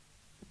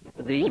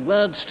The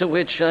words to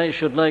which I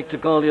should like to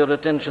call your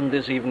attention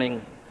this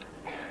evening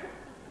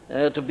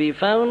are to be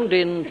found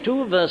in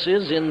two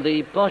verses in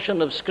the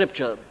portion of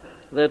Scripture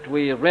that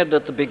we read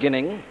at the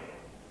beginning,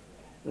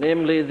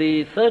 namely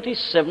the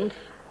 37th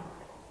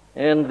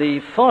and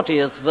the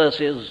 40th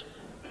verses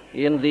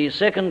in the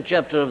second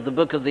chapter of the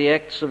book of the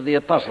Acts of the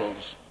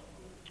Apostles.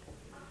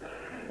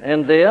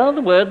 And they are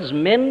the words,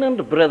 "Men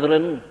and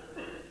brethren,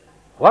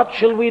 what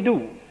shall we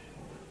do?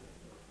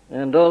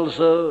 And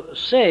also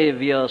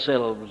save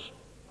yourselves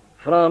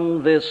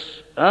from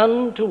this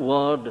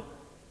untoward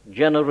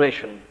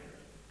generation."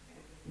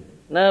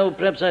 Now,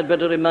 perhaps I'd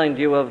better remind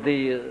you of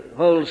the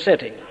whole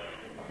setting.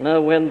 Now,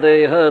 when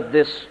they heard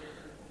this,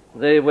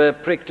 they were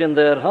pricked in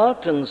their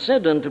heart and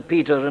said unto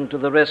Peter and to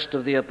the rest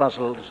of the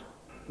apostles,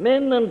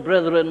 "Men and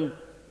brethren,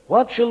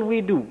 what shall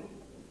we do?"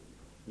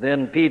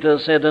 Then Peter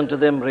said unto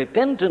them,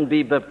 "Repent and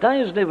be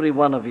baptized every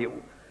one of you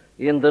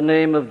in the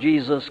name of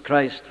Jesus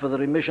Christ for the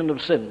remission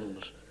of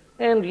sins,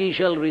 and ye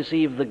shall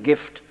receive the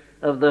gift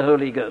of the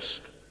Holy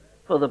Ghost.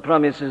 For the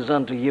promise is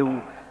unto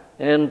you,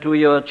 and to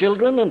your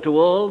children, and to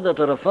all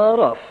that are afar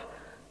off,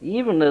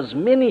 even as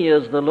many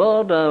as the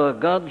Lord our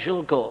God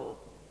shall call."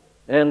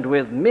 And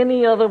with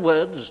many other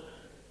words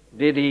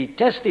did he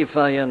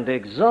testify and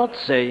exhort,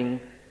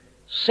 saying,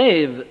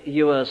 "Save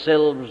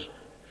yourselves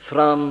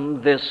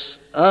from this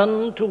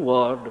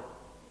untoward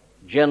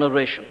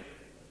generation."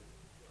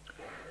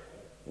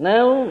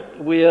 Now,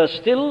 we are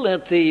still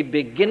at the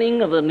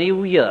beginning of a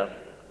new year.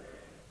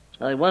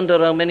 I wonder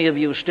how many of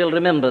you still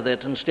remember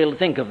that and still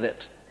think of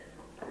that.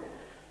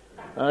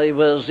 I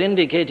was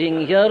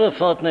indicating here a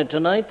fortnight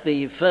tonight,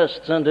 the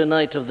first Sunday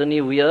night of the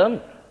new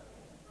year,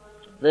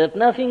 that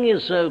nothing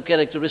is so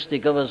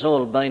characteristic of us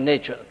all by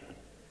nature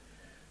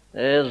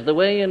as the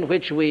way in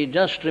which we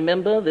just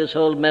remember this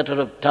whole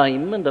matter of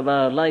time and of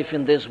our life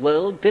in this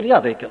world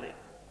periodically.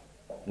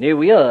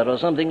 New Year or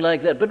something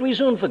like that, but we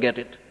soon forget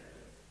it.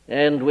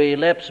 And we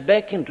lapse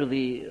back into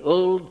the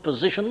old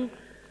position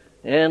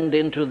and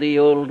into the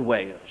old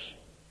ways.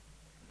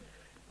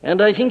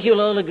 And I think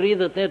you'll all agree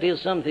that that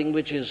is something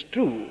which is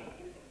true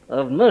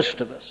of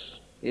most of us,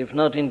 if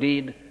not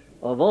indeed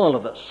of all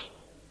of us.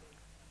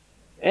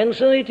 And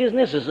so it is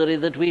necessary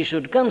that we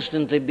should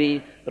constantly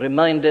be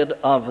reminded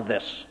of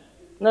this.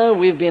 Now,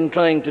 we've been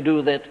trying to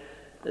do that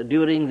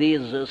during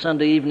these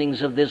Sunday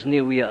evenings of this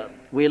new year.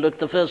 We looked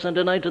the first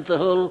Sunday night at the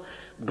whole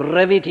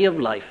brevity of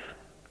life,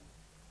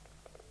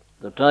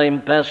 the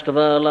time past of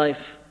our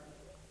life,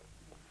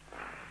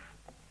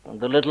 and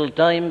the little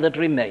time that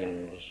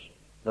remains,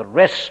 the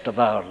rest of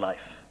our life.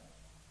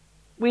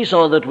 We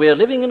saw that we are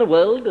living in a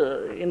world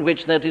in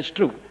which that is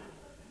true,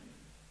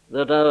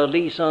 that our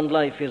lease on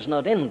life is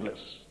not endless.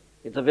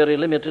 It's a very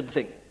limited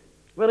thing.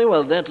 Very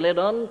well, that led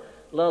on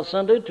last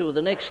Sunday to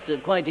the next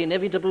quite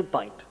inevitable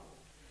point.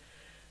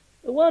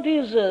 What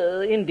is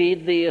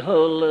indeed the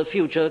whole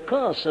future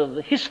course of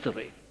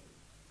history?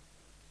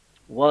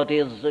 What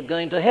is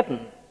going to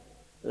happen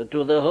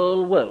to the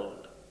whole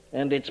world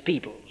and its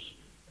peoples?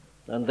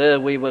 And there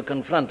we were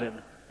confronted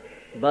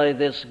by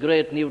this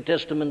great New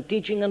Testament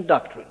teaching and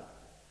doctrine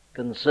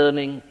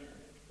concerning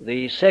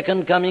the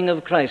second coming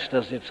of Christ,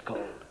 as it's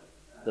called.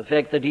 The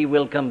fact that he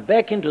will come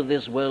back into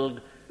this world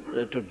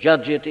to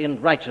judge it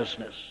in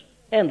righteousness,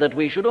 and that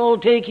we should all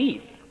take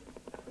heed,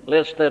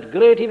 lest that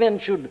great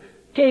event should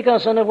take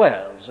us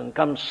unawares and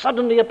come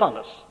suddenly upon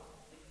us,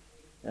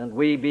 and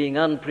we, being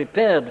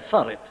unprepared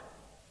for it,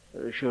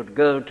 should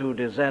go to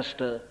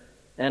disaster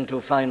and to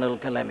final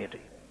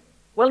calamity.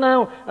 Well,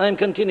 now, I'm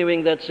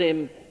continuing that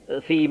same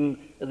theme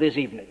this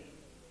evening,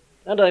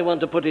 and I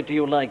want to put it to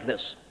you like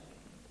this.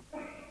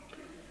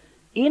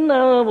 In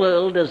our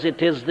world as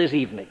it is this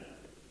evening,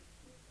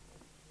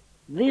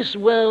 this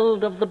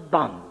world of the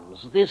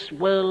bombs, this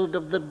world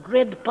of the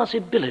dread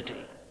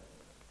possibility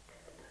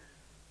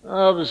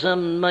of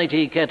some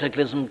mighty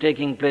cataclysm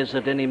taking place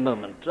at any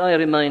moment. I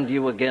remind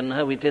you again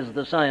how it is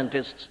the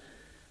scientists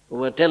who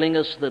were telling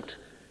us that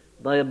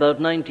by about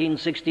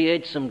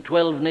 1968 some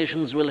 12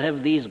 nations will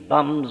have these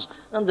bombs,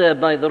 and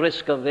thereby the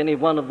risk of any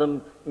one of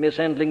them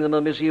mishandling them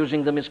or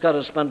misusing them is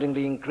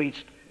correspondingly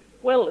increased.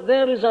 Well,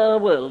 there is our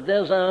world,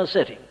 there's our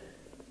setting.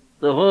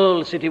 The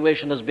whole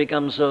situation has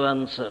become so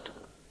uncertain.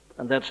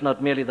 And that's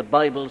not merely the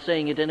Bible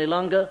saying it any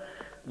longer,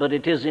 but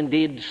it is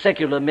indeed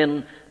secular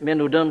men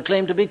who don't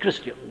claim to be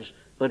Christians,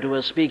 but who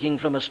are speaking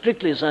from a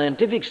strictly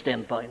scientific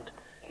standpoint,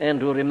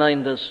 and who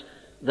remind us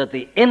that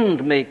the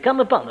end may come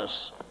upon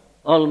us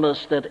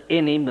almost at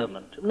any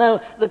moment.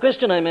 Now, the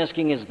question I'm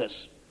asking is this.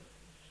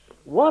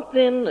 What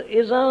then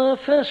is our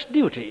first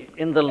duty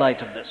in the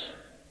light of this?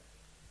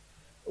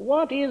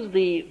 What is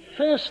the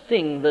first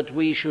thing that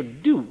we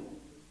should do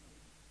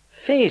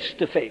face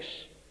to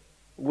face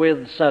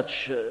with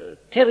such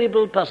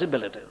terrible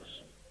possibilities?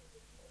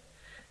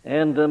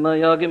 And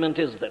my argument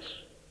is this,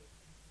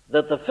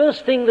 that the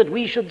first thing that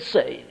we should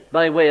say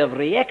by way of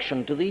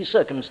reaction to these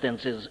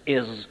circumstances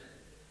is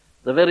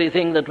the very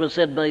thing that was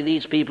said by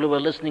these people who were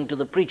listening to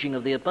the preaching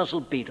of the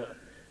Apostle Peter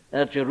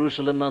at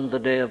Jerusalem on the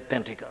day of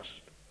Pentecost.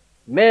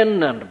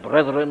 Men and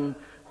brethren,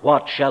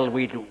 what shall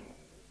we do?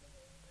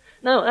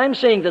 Now, I'm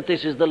saying that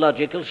this is the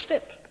logical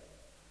step.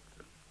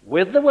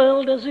 With the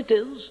world as it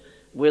is,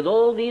 with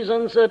all these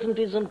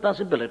uncertainties and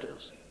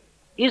possibilities,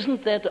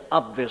 isn't that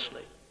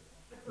obviously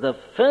the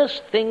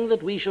first thing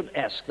that we should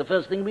ask, the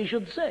first thing we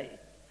should say?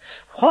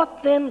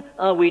 What then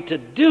are we to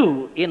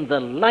do in the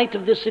light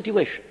of this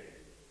situation?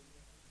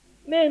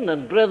 Men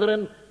and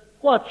brethren,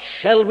 what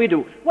shall we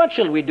do? What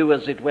shall we do,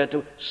 as it were,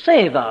 to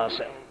save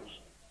ourselves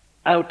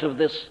out of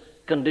this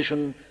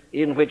condition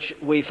in which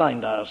we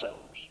find ourselves?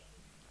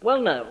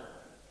 Well, now,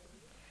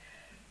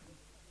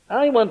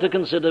 I want to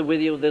consider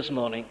with you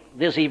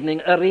this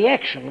evening, a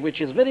reaction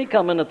which is very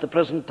common at the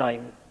present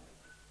time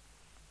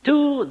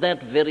to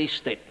that very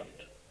statement.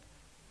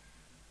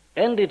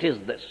 And it is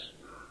this.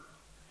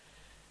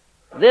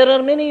 There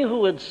are many who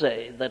would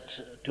say that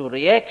to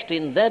react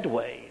in that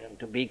way and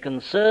to be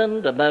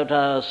concerned about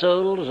our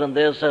souls and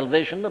their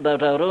salvation,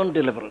 about our own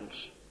deliverance,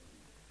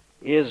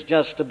 is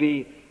just to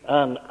be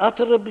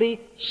unutterably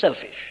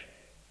selfish.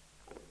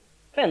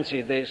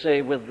 Fancy, they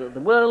say, with the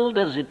world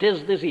as it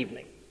is this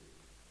evening,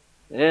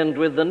 and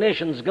with the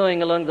nations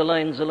going along the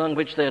lines along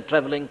which they are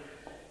traveling,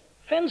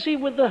 fancy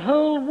with the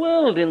whole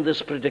world in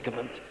this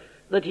predicament,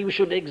 that you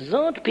should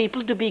exhort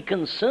people to be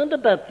concerned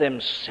about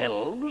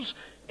themselves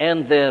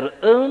and their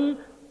own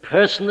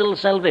personal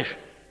salvation.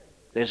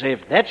 They say,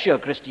 if that's your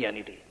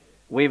Christianity,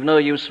 we've no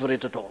use for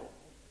it at all.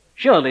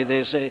 Surely,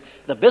 they say,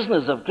 the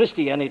business of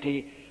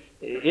Christianity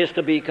is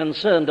to be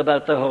concerned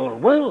about the whole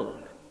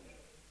world.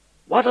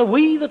 What are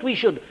we that we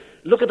should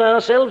look at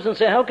ourselves and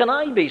say, how can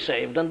I be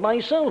saved and my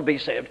soul be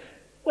saved,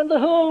 when the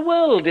whole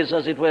world is,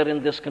 as it were,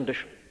 in this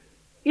condition?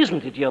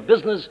 Isn't it your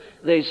business,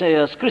 they say,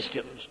 as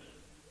Christians,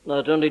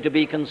 not only to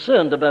be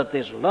concerned about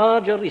this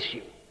larger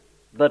issue,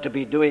 but to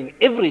be doing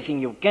everything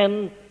you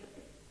can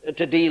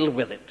to deal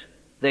with it?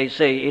 They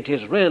say it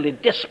is really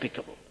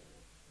despicable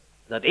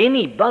that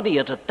anybody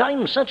at a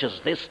time such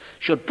as this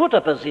should put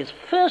up as his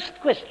first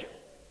question,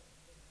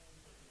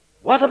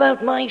 what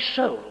about my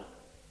soul?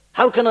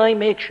 How can I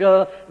make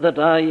sure that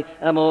I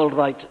am all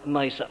right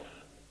myself?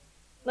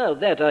 Now,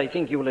 that, I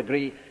think you will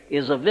agree,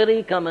 is a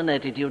very common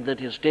attitude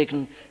that is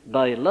taken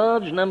by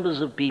large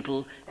numbers of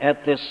people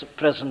at this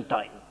present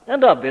time.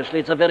 And obviously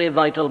it's a very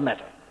vital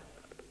matter.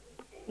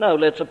 Now,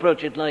 let's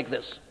approach it like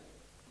this.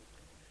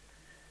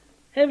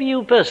 Have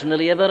you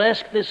personally ever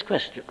asked this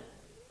question?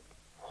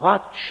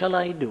 What shall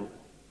I do?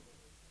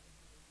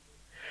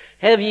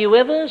 Have you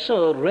ever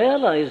so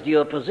realized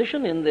your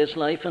position in this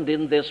life and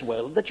in this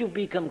world that you've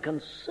become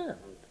concerned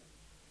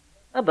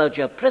about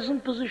your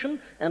present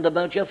position and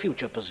about your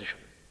future position?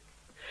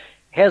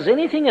 Has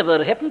anything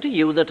ever happened to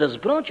you that has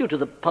brought you to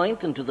the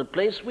point and to the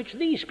place which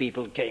these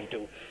people came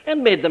to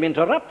and made them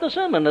interrupt the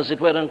sermon, as it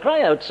were, and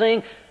cry out,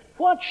 saying,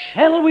 what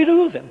shall we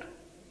do then?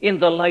 In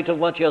the light of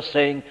what you're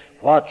saying,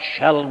 what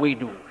shall we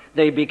do?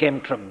 They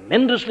became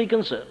tremendously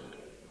concerned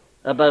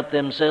about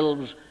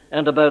themselves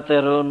and about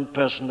their own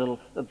personal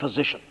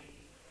position.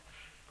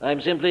 I'm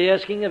simply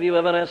asking, have you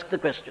ever asked the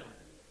question?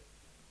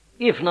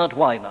 If not,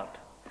 why not?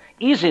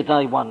 Is it,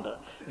 I wonder,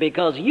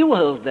 because you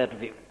hold that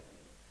view,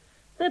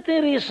 that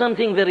there is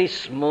something very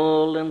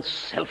small and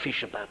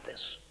selfish about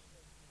this?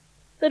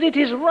 That it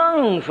is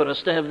wrong for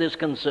us to have this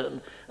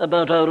concern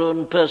about our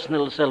own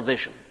personal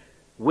salvation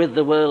with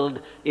the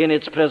world in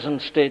its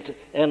present state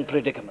and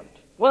predicament?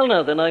 Well,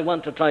 now then, I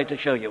want to try to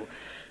show you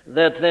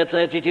that that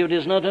attitude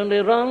is not only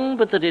wrong,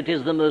 but that it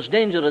is the most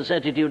dangerous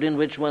attitude in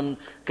which one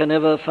can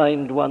ever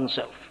find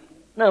oneself.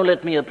 Now,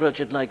 let me approach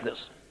it like this.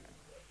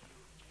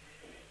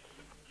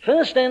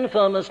 First and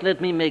foremost, let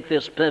me make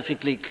this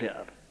perfectly clear.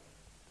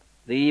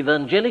 The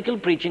evangelical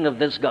preaching of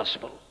this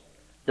gospel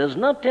does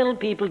not tell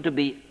people to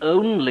be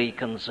only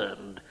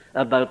concerned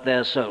about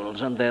their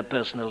souls and their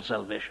personal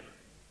salvation.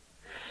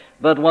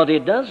 But what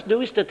it does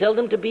do is to tell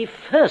them to be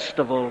first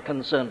of all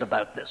concerned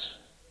about this.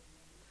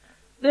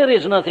 There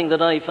is nothing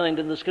that I find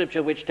in the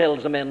Scripture which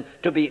tells a man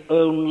to be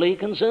only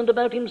concerned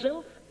about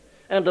himself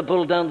and to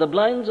pull down the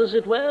blinds, as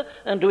it were,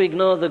 and to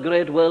ignore the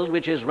great world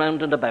which is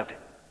round and about him.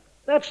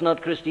 That's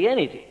not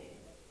Christianity.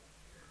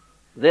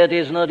 That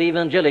is not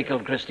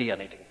evangelical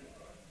Christianity.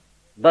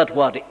 But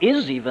what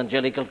is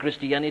evangelical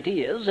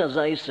Christianity is, as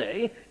I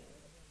say,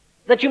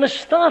 that you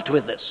must start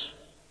with this.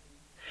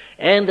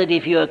 And that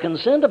if you are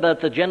concerned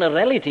about the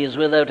generalities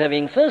without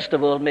having first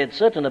of all made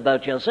certain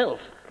about yourself,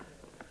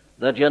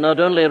 that you're not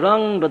only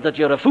wrong, but that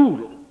you're a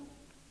fool,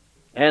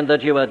 and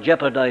that you are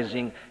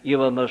jeopardizing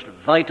your most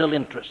vital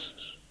interests.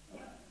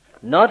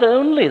 Not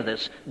only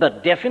this,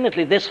 but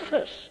definitely this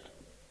first,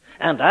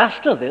 and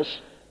after this,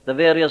 the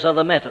various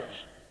other matters.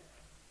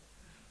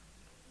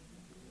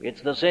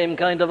 It's the same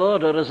kind of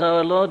order as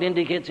our Lord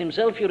indicates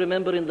himself, you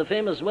remember, in the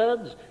famous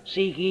words,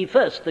 seek ye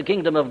first the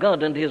kingdom of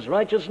God and his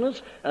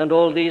righteousness, and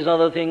all these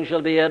other things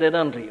shall be added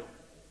unto you.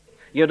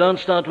 You don't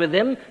start with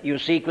them, you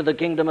seek with the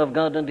kingdom of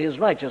God and his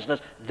righteousness,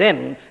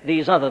 then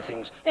these other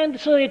things. And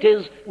so it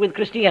is with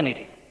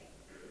Christianity.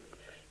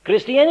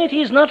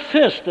 Christianity is not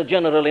first a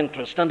general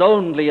interest and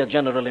only a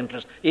general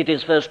interest. It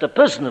is first a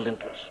personal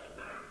interest.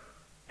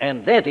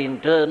 And that in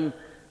turn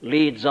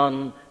leads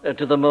on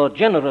to the more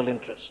general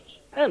interests.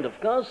 And, of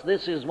course,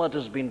 this is what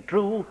has been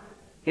true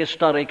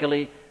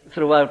historically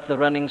throughout the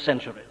running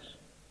centuries.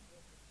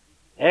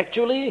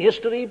 Actually,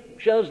 history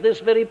shows this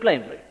very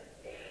plainly,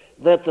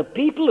 that the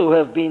people who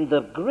have been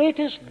the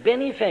greatest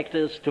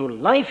benefactors to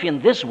life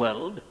in this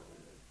world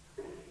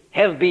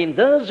have been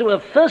those who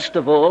have first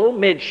of all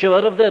made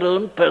sure of their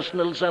own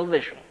personal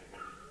salvation.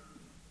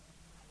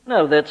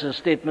 Now, that's a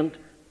statement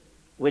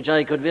which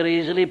I could very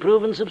easily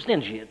prove and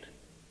substantiate.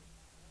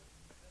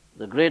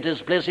 The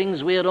greatest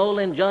blessings we are all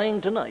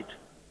enjoying tonight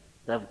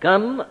have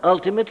come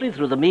ultimately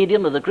through the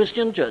medium of the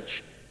Christian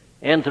church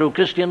and through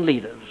Christian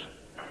leaders.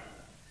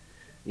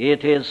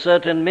 It is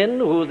certain men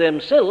who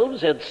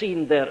themselves had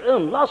seen their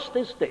own lost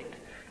estate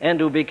and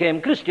who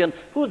became Christian,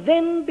 who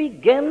then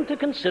began to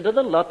consider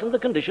the lot and the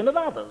condition of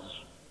others.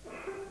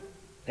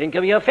 Think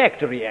of your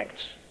factory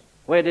acts.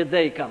 Where did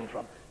they come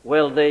from?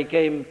 Well, they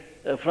came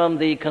from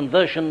the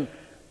conversion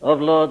of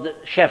Lord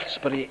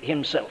Shaftesbury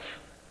himself.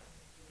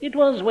 It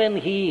was when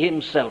he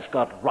himself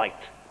got right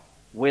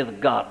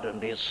with God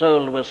and his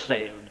soul was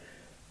saved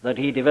that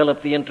he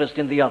developed the interest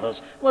in the others.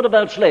 What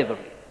about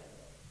slavery?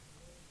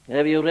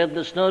 Have you read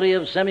the story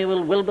of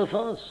Samuel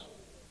Wilberforce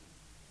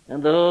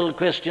and the whole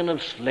question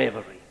of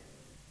slavery?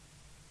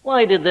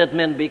 Why did that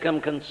man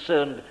become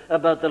concerned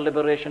about the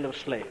liberation of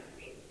slaves?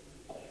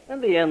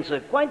 And the answer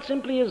quite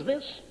simply is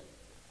this,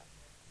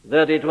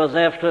 that it was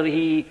after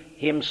he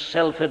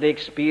himself had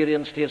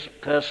experienced his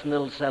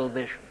personal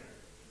salvation.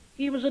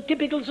 He was a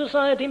typical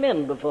society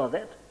man before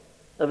that,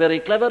 a very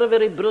clever, a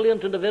very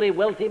brilliant, and a very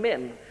wealthy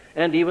man,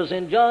 and he was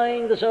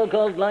enjoying the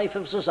so-called life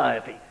of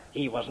society.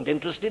 He wasn't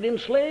interested in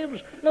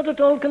slaves, not at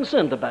all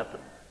concerned about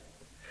them.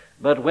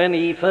 But when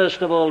he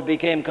first of all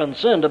became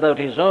concerned about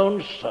his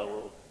own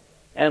soul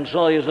and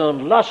saw his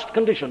own lost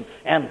condition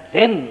and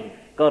then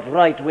got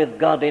right with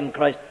God in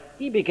Christ,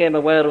 he became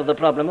aware of the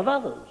problem of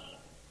others.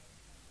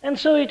 And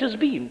so it has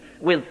been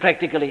with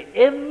practically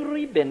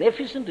every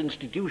beneficent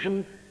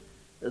institution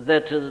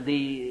that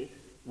the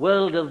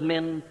world of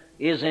men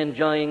is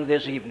enjoying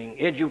this evening.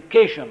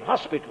 Education,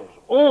 hospitals,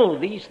 all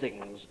these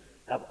things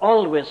have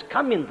always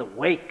come in the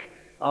wake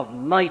of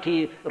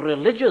mighty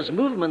religious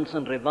movements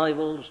and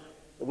revivals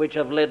which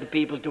have led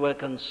people to a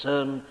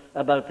concern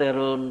about their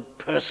own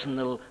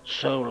personal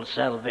soul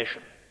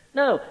salvation.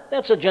 Now,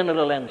 that's a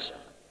general answer.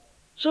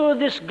 So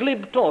this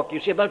glib talk, you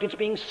see, about its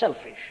being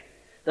selfish,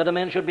 that a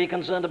man should be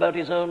concerned about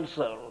his own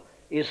soul,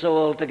 is so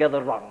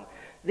altogether wrong.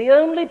 The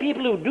only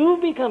people who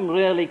do become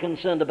really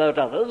concerned about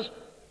others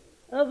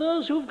are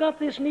those who've got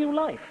this new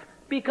life,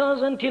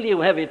 because until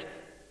you have it,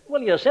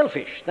 well, you're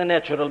selfish. The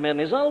natural man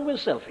is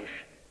always selfish.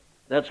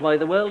 That's why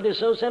the world is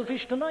so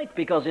selfish tonight,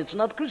 because it's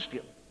not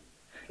Christian.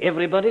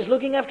 Everybody's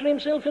looking after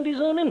himself and his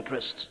own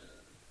interests.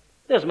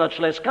 There's much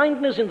less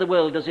kindness in the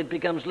world as it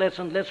becomes less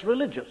and less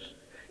religious.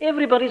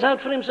 Everybody's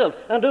out for himself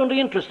and only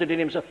interested in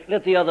himself.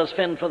 Let the others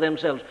fend for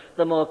themselves.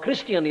 The more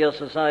Christian your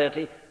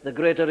society, the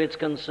greater its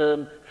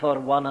concern for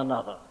one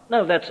another.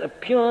 Now, that's a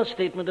pure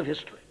statement of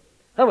history.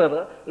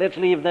 However, let's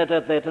leave that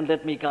at that and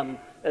let me come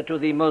to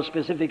the most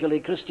specifically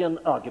Christian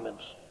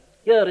arguments.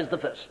 Here is the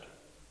first.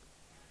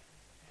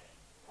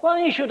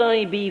 Why should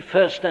I be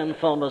first and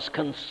foremost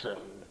concerned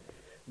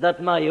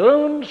that my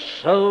own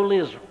soul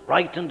is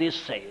right and is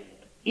saved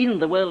in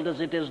the world as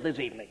it is this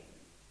evening?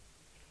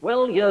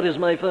 Well, here is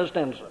my first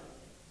answer.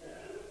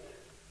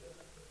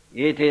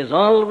 It is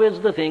always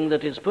the thing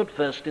that is put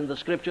first in the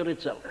Scripture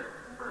itself.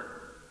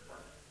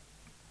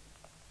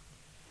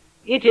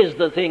 It is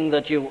the thing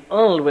that you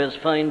always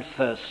find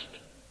first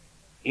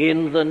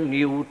in the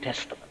New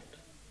Testament.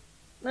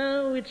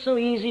 Now, it's so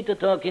easy to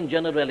talk in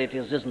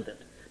generalities, isn't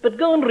it? But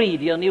go and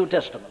read your New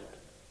Testament.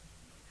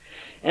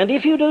 And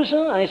if you do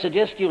so, I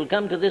suggest you'll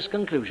come to this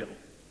conclusion,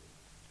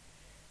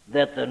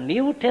 that the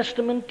New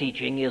Testament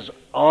teaching is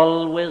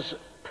always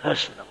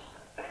personal.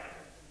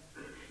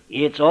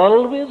 It's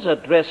always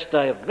addressed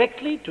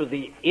directly to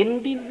the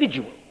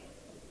individual.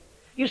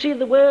 You see,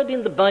 the word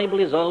in the Bible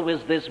is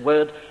always this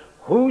word,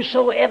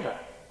 whosoever.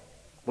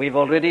 We've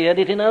already had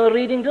it in our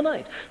reading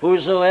tonight.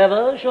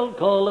 Whosoever shall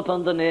call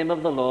upon the name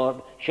of the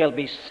Lord shall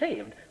be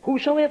saved.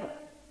 Whosoever.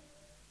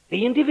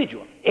 The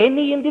individual,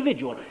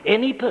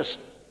 any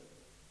person.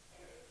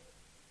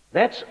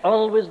 That's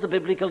always the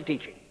biblical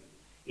teaching.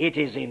 It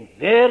is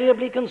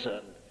invariably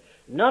concerned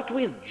not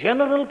with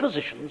general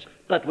positions,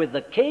 but with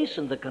the case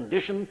and the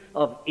condition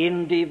of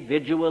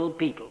individual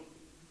people.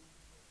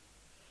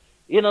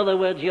 In other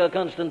words, you're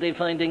constantly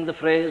finding the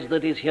phrase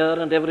that is here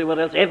and everywhere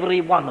else,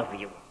 every one of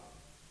you.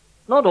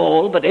 Not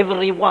all, but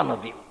every one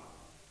of you.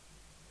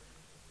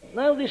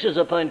 Now, this is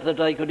a point that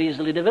I could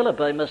easily develop.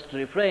 I must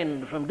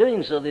refrain from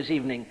doing so this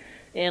evening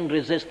and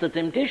resist the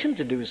temptation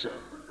to do so.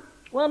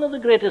 One of the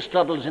greatest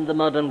troubles in the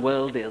modern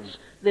world is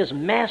this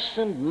mass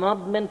and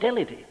mob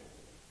mentality.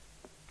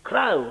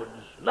 Crowds,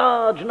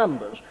 large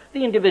numbers,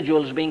 the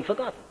individual's being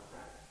forgotten.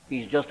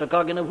 He's just a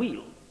cog in a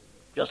wheel,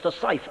 just a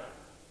cipher,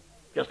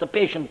 just a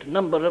patient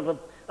number of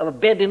a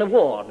bed in a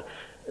ward.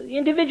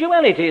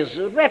 Individuality is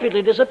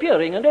rapidly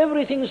disappearing, and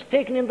everything's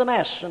taken in the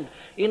mass and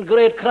in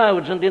great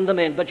crowds and in the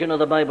main. But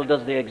the Bible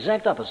does the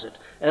exact opposite.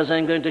 As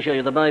I'm going to show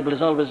you, the Bible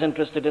is always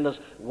interested in us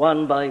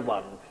one by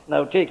one.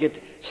 Now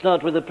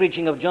start with the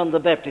preaching of John the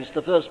Baptist,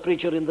 the first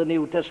preacher in the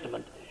New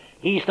Testament.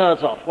 He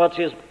starts off. What's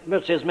his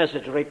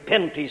message?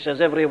 Repent, he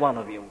says, every one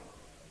of you.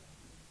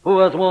 Who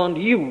hath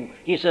warned you,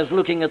 he says,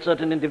 looking at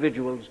certain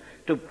individuals,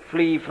 to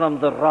flee from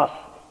the wrath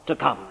to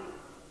come.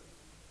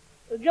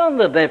 John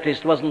the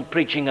Baptist wasn't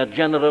preaching a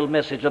general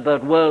message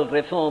about world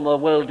reform or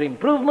world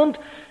improvement.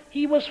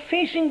 He was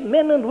facing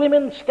men and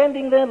women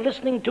standing there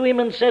listening to him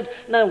and said,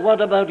 now what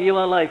about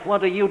your life?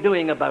 What are you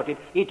doing about it?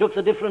 He took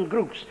the different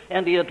groups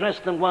and he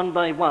addressed them one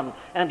by one,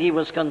 and he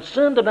was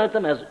concerned about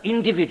them as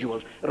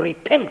individuals.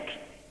 Repent,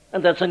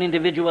 and that's an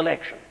individual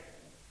action.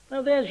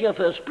 Now there's your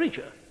first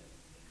preacher.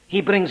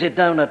 He brings it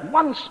down at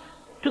once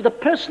to the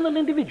personal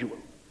individual.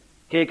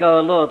 Take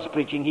our Lord's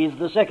preaching. He's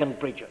the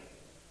second preacher.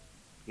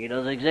 He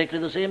does exactly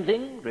the same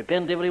thing.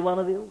 Repent, every one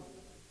of you,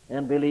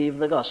 and believe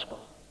the gospel.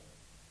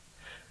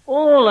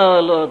 All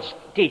our Lord's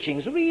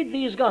teachings, read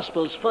these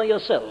gospels for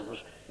yourselves.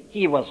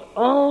 He was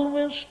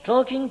always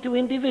talking to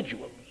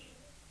individuals.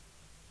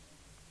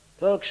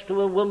 Talks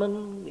to a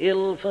woman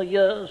ill for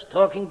years,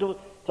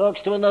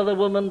 talks to another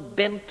woman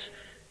bent,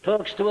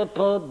 talks to a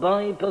poor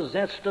boy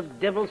possessed of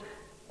devils,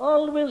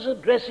 always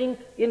addressing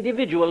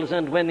individuals.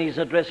 And when he's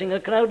addressing a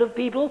crowd of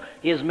people,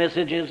 his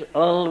message is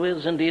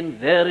always and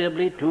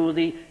invariably to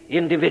the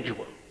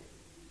individual.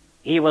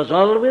 He was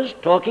always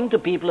talking to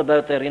people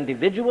about their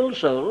individual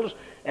souls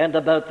and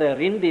about their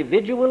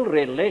individual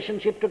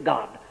relationship to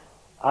God.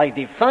 I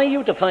defy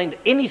you to find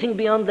anything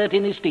beyond that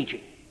in his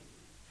teaching.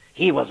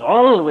 He was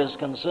always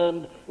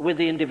concerned with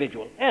the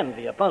individual. And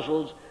the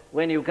apostles,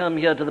 when you come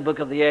here to the book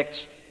of the Acts,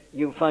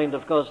 you find,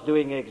 of course,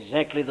 doing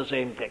exactly the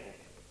same thing.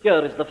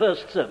 Here is the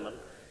first sermon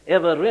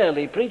ever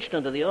really preached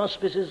under the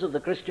auspices of the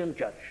Christian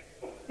church.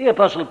 The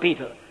Apostle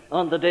Peter,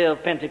 on the day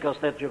of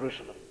Pentecost at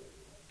Jerusalem.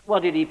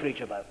 What did he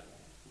preach about?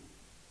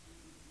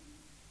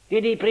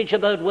 Did he preach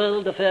about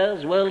world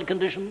affairs, world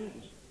conditions?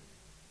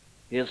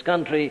 His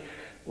country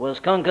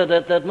was conquered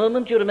at that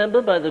moment, you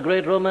remember, by the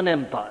great Roman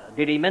Empire.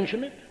 Did he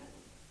mention it?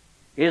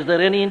 Is there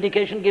any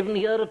indication given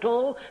here at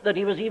all that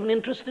he was even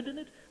interested in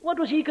it? What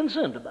was he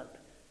concerned about?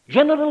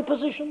 General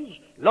positions,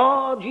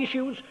 large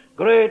issues,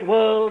 great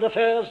world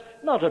affairs?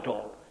 Not at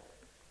all.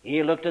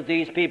 He looked at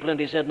these people and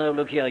he said, now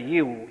look here,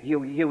 you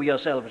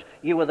yourselves,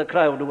 you were the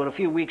crowd who were a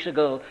few weeks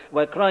ago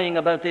were crying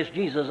about this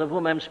Jesus of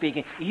whom I'm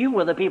speaking. You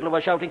were the people who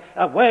were shouting,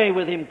 away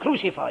with him,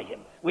 crucify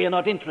him. We are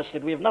not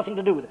interested, we have nothing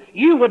to do with it.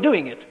 You were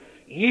doing it.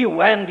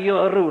 You and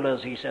your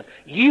rulers, he said.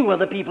 You are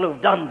the people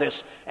who've done this.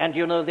 And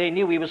they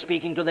knew he was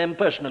speaking to them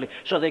personally.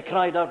 So they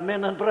cried out,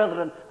 men and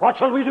brethren, what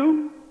shall we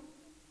do?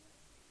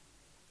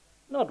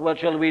 Not what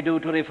shall we do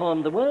to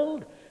reform the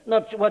world?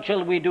 Not what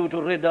shall we do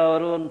to rid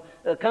our own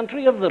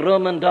country of the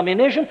Roman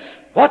domination?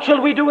 What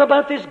shall we do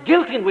about this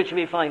guilt in which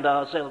we find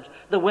ourselves,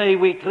 the way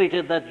we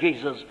treated that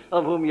Jesus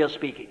of whom you're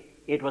speaking?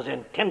 It was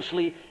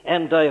intensely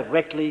and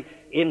directly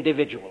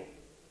individual.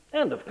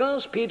 And of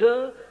course,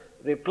 Peter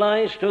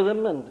replies to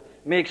them and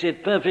makes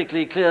it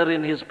perfectly clear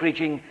in his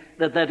preaching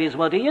that that is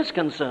what he is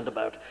concerned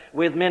about.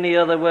 With many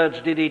other words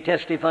did he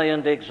testify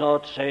and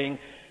exhort, saying,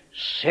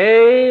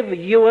 save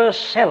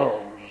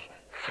yourselves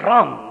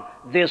from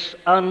this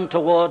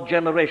untoward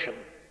generation.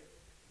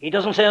 He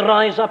doesn't say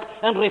rise up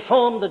and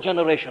reform the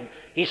generation.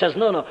 He says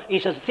no. He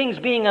says things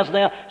being as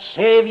they are,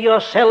 save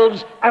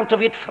yourselves out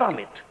of it, from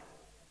it.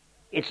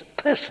 It's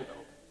personal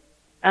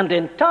and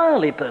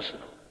entirely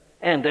personal.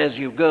 And as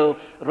you go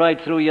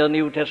right through your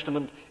New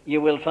Testament,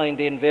 you will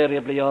find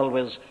invariably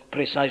always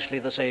precisely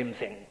the same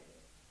thing.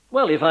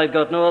 Well, if I've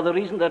got no other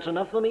reason, that's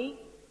enough for me.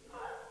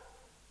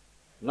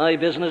 My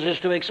business is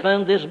to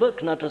expound this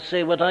book, not to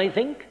say what I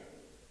think.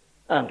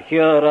 And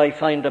here I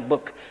find a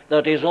book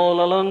that is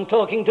all along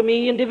talking to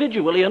me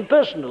individually and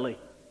personally,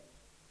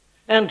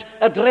 and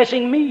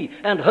addressing me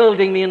and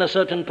holding me in a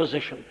certain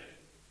position,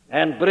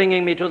 and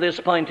bringing me to this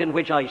point in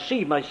which I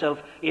see myself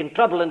in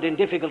trouble and in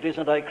difficulties,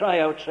 and I cry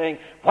out saying,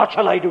 what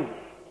shall I do?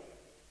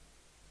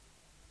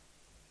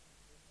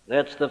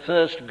 That's the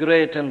first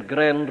great and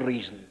grand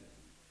reason.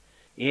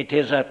 It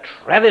is a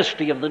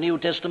travesty of the New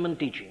Testament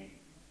teaching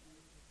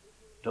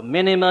to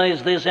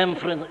minimize this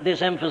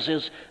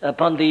emphasis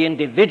upon the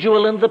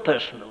individual and the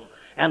personal,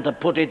 and to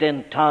put it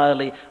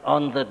entirely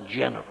on the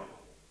general.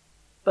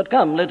 But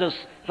come, let us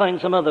find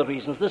some other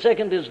reasons. The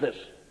second is this.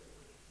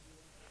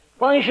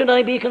 Why should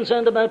I be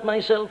concerned about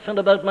myself and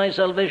about my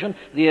salvation?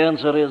 The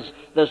answer is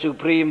the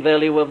supreme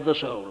value of the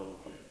soul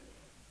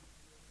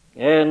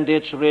and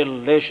its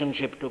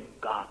relationship to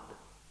God.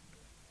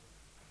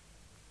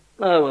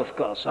 Now, of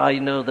course, I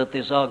know that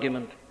this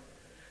argument,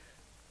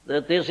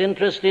 that this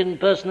interest in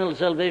personal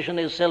salvation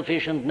is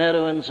selfish and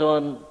narrow and so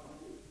on,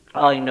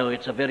 I know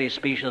it's a very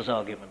specious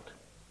argument.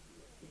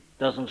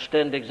 Doesn't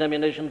stand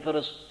examination for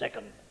a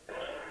second.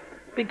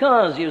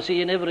 Because, you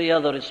see, in every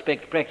other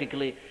respect,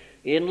 practically,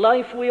 in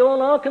life we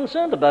all are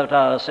concerned about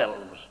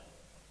ourselves.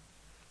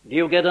 Do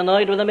you get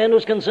annoyed with a man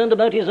who's concerned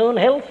about his own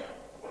health?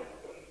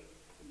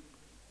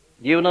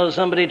 Do you know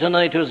somebody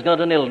tonight who's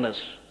got an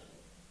illness?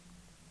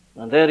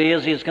 And there he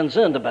is, he's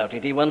concerned about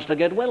it. He wants to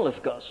get well,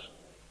 of course.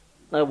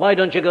 Now, why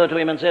don't you go to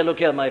him and say, look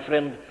here, my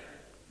friend,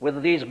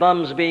 with these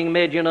bombs being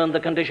made, and the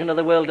condition of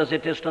the world as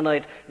it is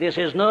tonight, this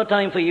is no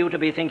time for you to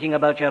be thinking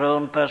about your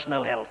own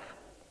personal health.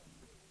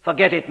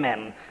 Forget it,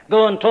 man.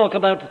 Go and talk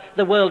about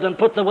the world and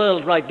put the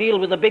world right. Deal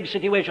with the big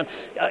situation.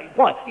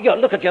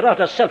 Look at your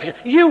utter selfish.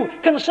 You,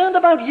 concerned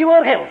about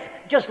your health,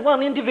 just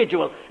one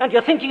individual, and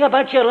you're thinking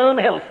about your own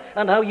health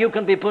and how you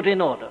can be put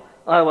in order.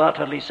 How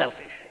utterly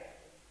selfish.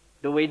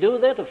 Do we do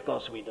that? Of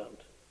course we don't.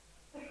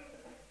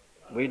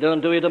 We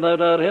don't do it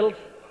about our health.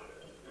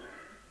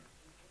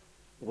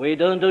 We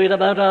don't do it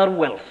about our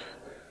wealth.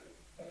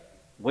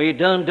 We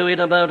don't do it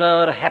about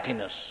our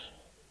happiness.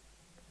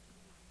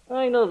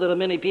 I know there are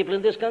many people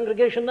in this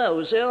congregation now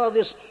who say,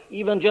 this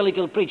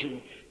evangelical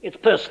preaching, it's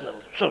personal,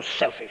 so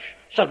selfish,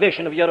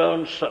 salvation of your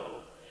own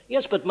soul.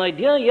 Yes, but my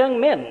dear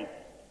young men,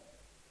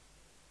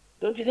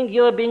 don't you think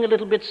you're being a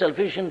little bit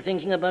selfish in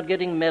thinking about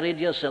getting married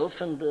yourself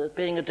and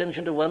paying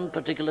attention to one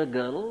particular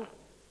girl?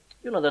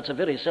 That's a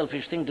very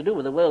selfish thing to do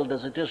with the world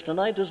as it is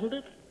tonight, isn't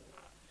it?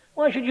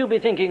 Why should you be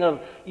thinking of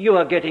you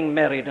are getting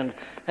married and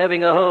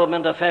having a home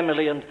and a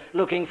family and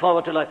looking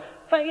forward to life?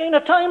 In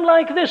a time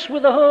like this,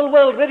 with the whole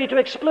world ready to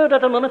explode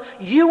at a moment,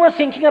 you are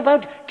thinking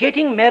about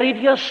getting married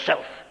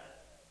yourself.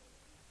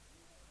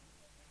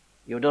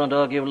 You don't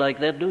argue like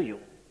that, do you?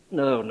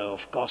 No, of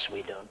course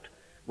we don't.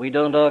 We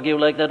don't argue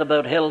like that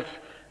about health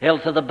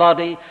of the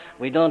body.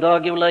 We don't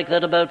argue like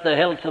that about the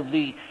health of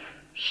the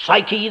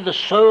psyche, the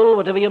soul,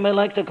 whatever you may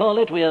like to call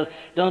it. We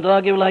don't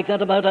argue like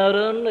that about our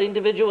own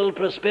individual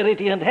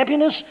prosperity and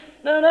happiness.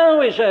 No,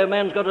 we say a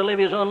man's got to live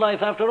his own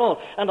life after all,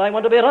 and I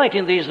want to be right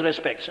in these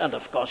respects. And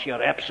of course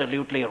you're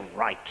absolutely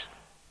right.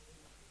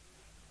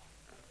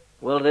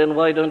 Well then,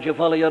 why don't you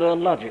follow your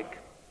own logic?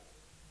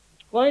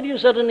 Why do you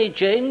suddenly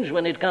change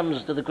when it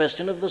comes to the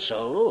question of the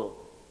soul?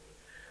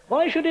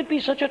 Why should it be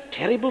such a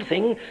terrible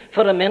thing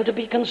for a man to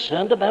be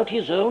concerned about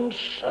his own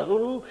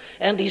soul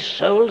and his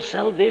soul's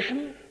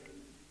salvation?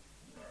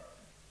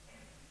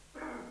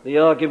 The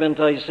argument,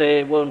 I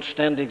say, won't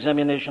stand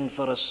examination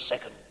for a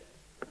second.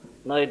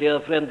 My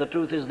dear friend, the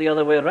truth is the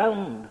other way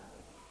round.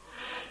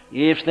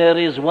 If there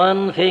is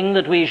one thing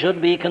that we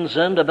should be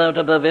concerned about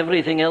above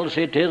everything else,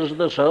 it is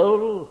the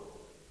soul.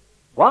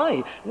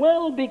 Why?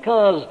 Well,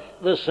 because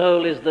the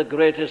soul is the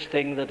greatest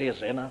thing that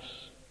is in us.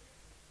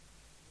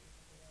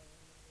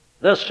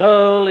 The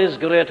soul is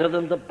greater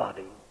than the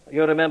body.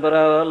 You remember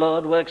how our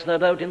Lord works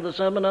that out in the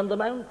Sermon on the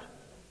Mount?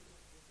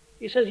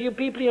 He says, you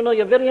people,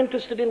 you're very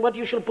interested in what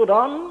you shall put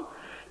on.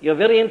 You're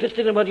very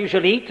interested in what you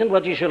shall eat and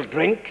what you shall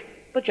drink,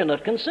 but you're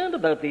not concerned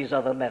about these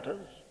other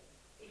matters.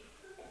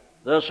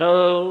 The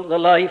soul, the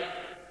life,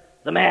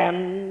 the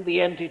man, the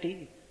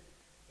entity,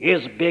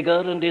 is bigger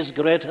and is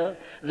greater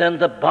than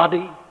the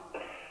body.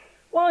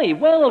 Why?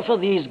 Well, for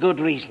these good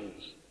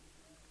reasons.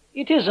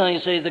 It is, I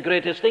say, the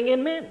greatest thing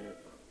in men.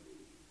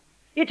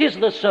 It is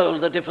the soul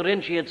that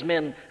differentiates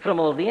men from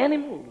all the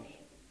animals.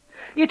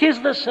 It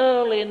is the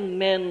soul in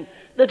men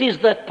that is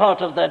that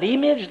part of that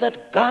image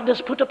that God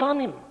has put upon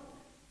him.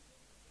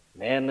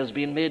 Man has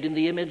been made in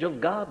the image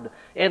of God,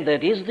 and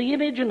that is the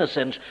image, in a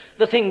sense,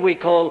 the thing we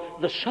call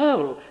the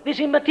soul, this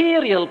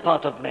immaterial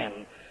part of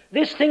man,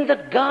 this thing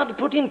that God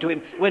put into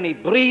him when he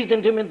breathed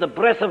into him in the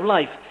breath of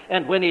life,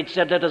 and when he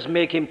said, let us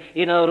make him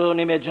in our own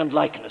image and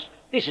likeness.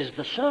 This is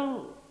the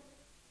soul.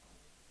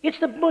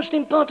 It's the most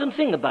important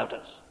thing about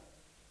us.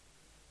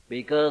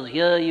 Because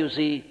here, you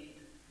see,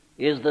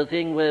 is the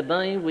thing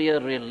whereby we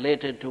are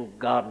related to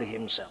God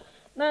himself.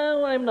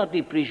 Now, I'm not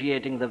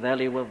depreciating the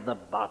value of the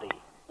body.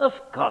 Of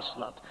course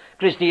not.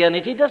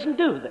 Christianity doesn't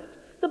do that.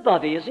 The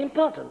body is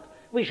important.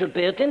 We should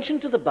pay attention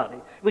to the body.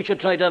 We should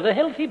try to have a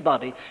healthy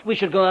body. We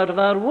should go out of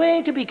our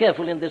way to be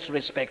careful in this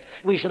respect.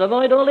 We should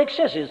avoid all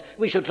excesses.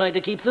 We should try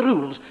to keep the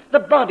rules. The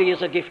body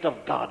is a gift of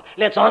God.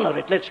 Let's honor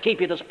it. Let's keep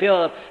it as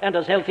pure and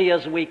as healthy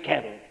as we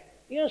can.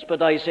 Yes,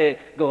 but I say,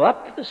 go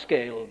up the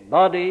scale.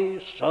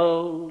 Body,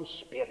 soul,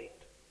 spirit.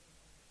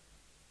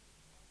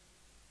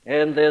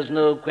 And there's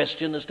no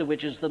question as to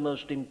which is the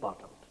most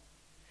important.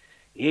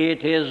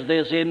 It is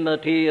this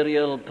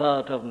immaterial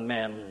part of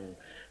man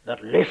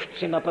that lifts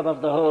him up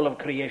above the whole of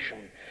creation,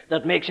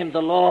 that makes him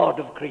the Lord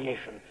of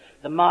creation.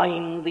 The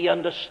mind, the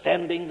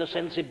understanding, the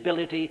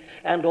sensibility,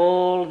 and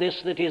all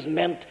this that is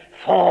meant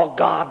for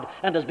God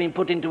and has been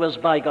put into us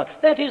by God.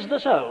 That is the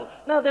soul.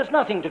 Now, there's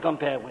nothing to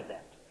compare with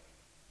that.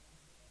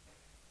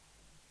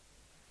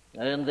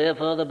 And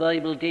therefore the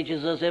Bible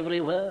teaches us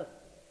everywhere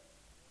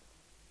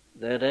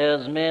that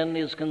as man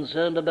is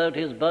concerned about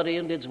his body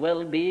and its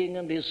well-being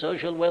and his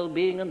social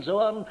well-being and so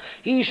on,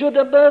 he should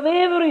above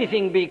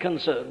everything be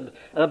concerned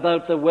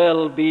about the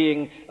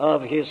well-being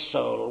of his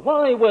soul.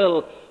 Why?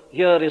 Well,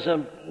 here is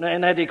an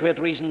adequate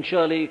reason,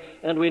 surely,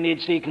 and we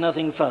need seek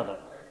nothing further.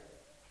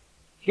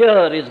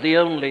 Here is the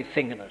only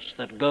thing in us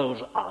that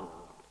goes on.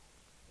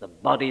 The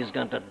body is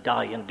going to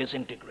die and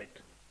disintegrate.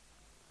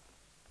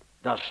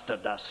 Dust to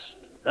dust,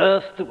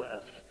 earth to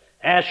earth,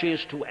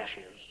 ashes to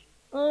ashes.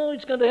 Oh,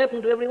 it's going to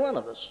happen to every one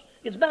of us.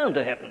 It's bound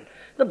to happen.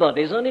 The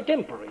body's only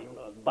temporary.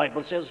 The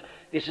Bible says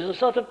this is a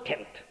sort of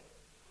tent.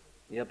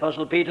 The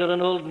Apostle Peter, an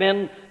old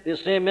man,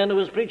 this same man who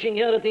was preaching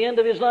here at the end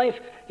of his life,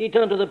 he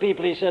turned to the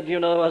people, he said,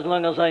 as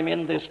long as I'm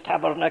in this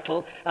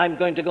tabernacle, I'm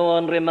going to go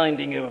on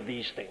reminding you of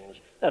these things.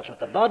 That's what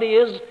the body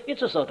is.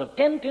 It's a sort of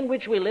tent in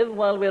which we live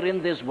while we're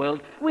in this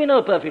world. We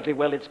know perfectly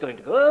well it's going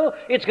to go.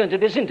 It's going to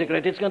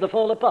disintegrate. It's going to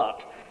fall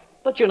apart.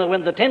 But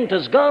when the tent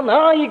is gone,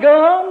 I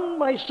go on,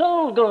 my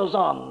soul goes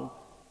on.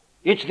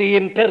 It's the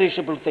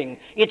imperishable thing.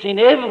 It's in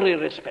every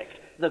respect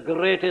the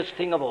greatest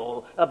thing of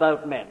all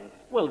about men.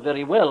 Well,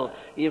 very well.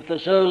 If the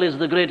soul is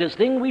the greatest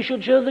thing, we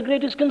should show the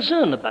greatest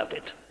concern about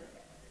it.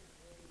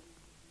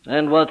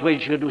 And what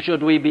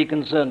should we be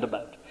concerned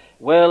about?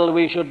 Well,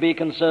 we should be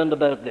concerned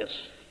about this: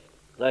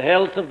 the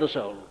health of the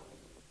soul,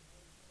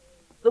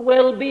 the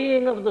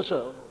well-being of the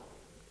soul,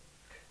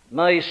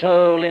 my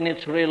soul in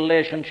its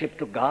relationship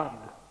to God.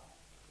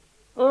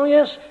 Oh,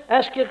 yes,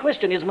 ask your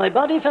question, is my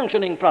body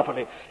functioning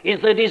properly? Is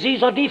there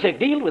disease or defect?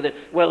 Deal with it.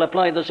 Well,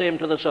 apply the same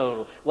to the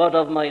soul. What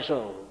of my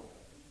soul?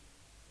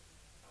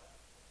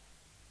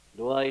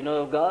 Do I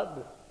know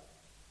God?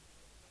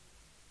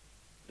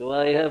 Do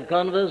I have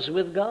converse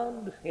with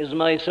God? Is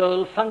my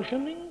soul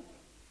functioning?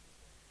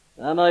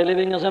 Am I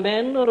living as a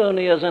man or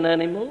only as an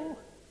animal?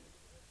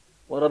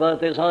 What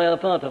about this higher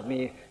part of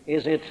me?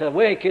 Is it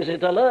awake? Is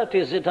it alert?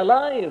 Is it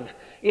alive?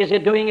 Is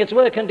it doing its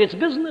work and its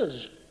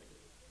business?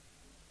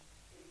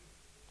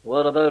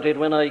 What about it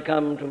when I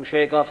come to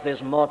shake off this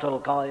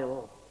mortal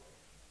coil?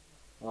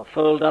 Or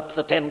fold up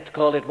the tent,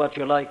 call it what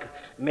you like,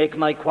 make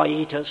my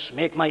quietus,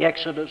 make my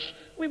exodus.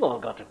 We've all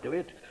got to do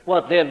it.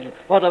 What then?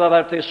 What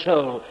about this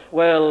soul?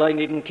 Well, I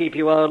needn't keep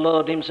you. Our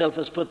Lord himself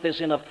has put this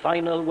in a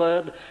final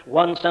word,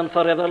 once and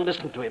forever.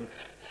 Listen to him.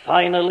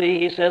 Finally,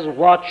 he says,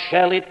 what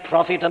shall it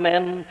profit a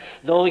man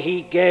though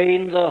he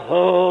gain the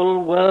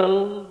whole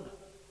world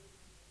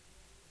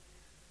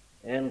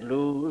and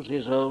lose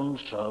his own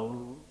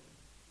soul?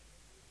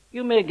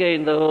 You may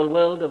gain the whole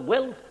world of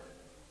wealth.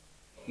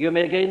 You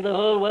may gain the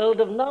whole world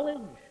of knowledge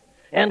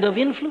and of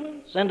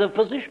influence and of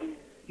position.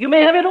 You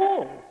may have it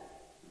all.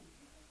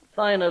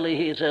 Finally,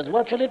 he says,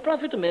 what shall it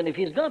profit a man if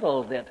he's got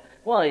all that?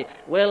 Why?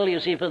 Well, you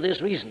see, for this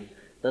reason,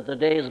 that the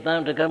day is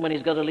bound to come when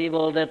he's got to leave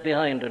all that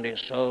behind and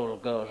his soul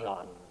goes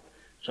on.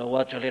 So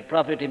what shall it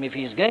profit him if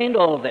he's gained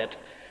all that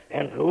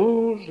and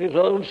lose his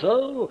own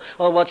soul?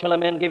 Or what shall a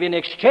man give in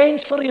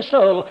exchange for his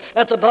soul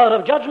at the bar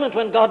of judgment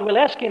when God will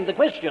ask him the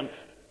question?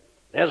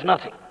 There's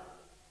nothing.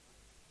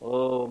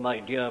 Oh, my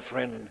dear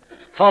friend,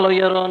 follow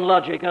your own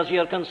logic as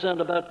you're concerned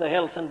about the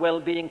health and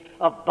well-being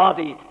of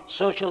body,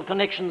 social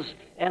connections,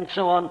 and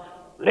so on.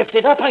 Lift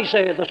it up, I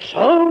say, the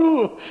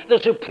soul, the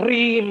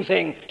supreme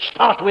thing.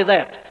 Start with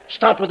that.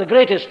 Start with the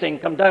greatest thing.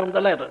 Come down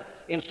the ladder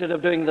instead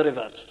of doing the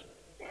reverse.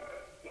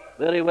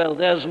 Very well,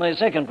 there's my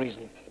second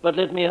reason. But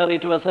let me hurry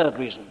to a third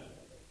reason.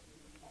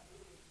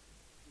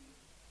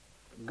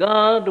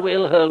 God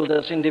will hold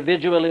us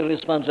individually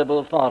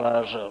responsible for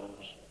our souls.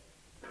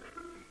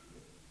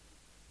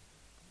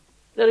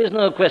 There is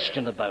no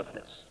question about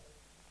this.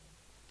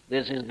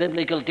 This is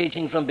biblical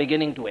teaching from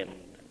beginning to end.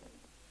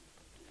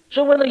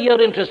 So whether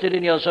you're interested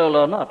in your soul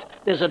or not,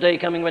 there's a day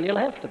coming when you'll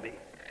have to be.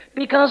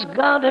 Because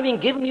God, having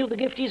given you the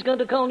gift, he's going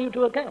to call you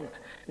to account.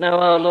 Now,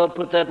 our Lord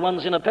put that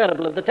once in a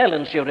parable of the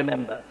talents, you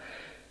remember.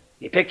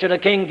 He pictured a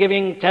king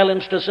giving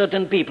talents to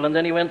certain people, and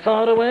then he went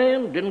far away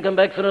and didn't come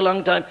back for a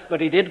long time.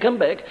 But he did come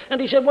back, and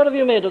he said, what have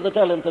you made of the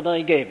talent that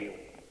I gave you?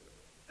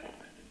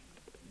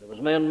 There was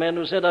a man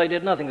who said, I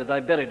did nothing with it. I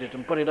buried it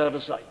and put it out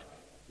of sight.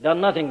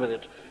 Done nothing with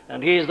it.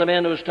 And he's the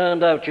man who's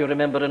turned out, you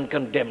remember, and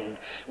condemned.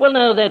 Well,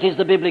 now that is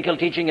the biblical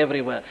teaching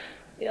everywhere.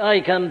 I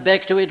come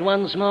back to it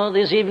once more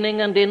this evening,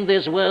 and in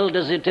this world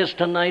as it is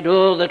tonight,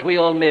 oh, that we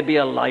all may be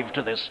alive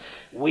to this.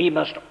 We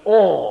must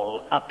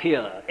all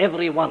appear,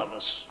 every one of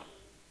us,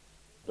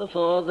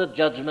 before the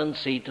judgment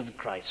seat of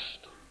Christ.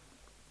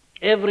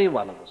 Every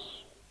one of us.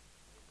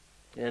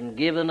 And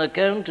give an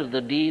account of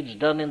the deeds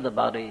done in the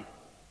body,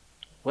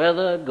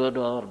 whether good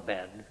or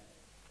bad.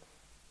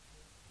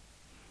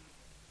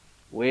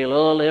 We'll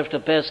all have to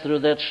pass through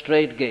that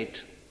straight gate.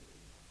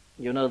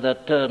 You know,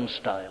 that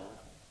turnstile.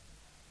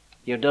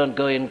 You don't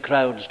go in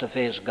crowds to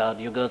face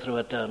God. You go through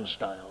a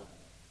turnstile.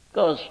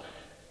 Because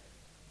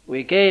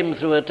we came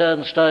through a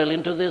turnstile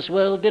into this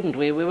world, didn't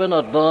we? We were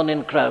not born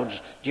in crowds.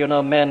 Do you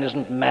know, man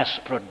isn't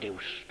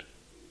mass-produced.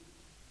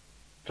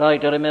 Try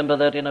to remember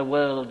that in a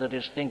world that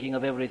is thinking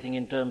of everything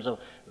in terms of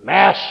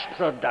mass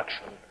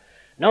production.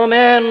 No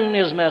man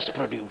is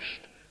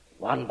mass-produced,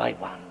 one by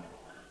one.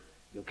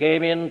 You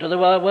came into the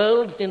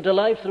world, into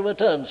life through a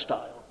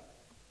turnstile.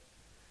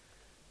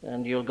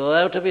 And you'll go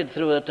out of it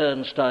through a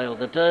turnstile.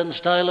 The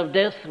turnstile of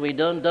death. We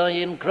don't die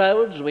in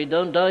crowds. We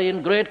don't die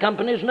in great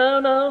companies.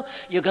 No.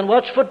 You can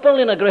watch football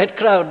in a great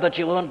crowd, but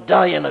you won't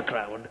die in a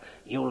crowd.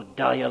 You'll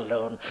die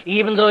alone.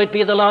 Even though it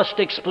be the last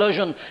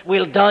explosion,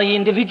 we'll die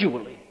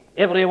individually.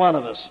 Every one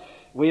of us.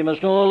 We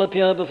must all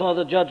appear before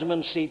the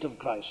judgment seat of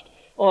Christ.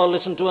 Or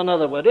listen to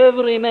another word.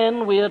 Every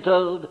man, we are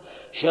told,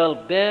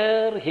 shall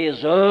bear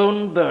his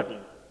own burden.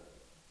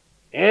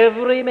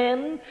 Every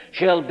man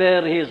shall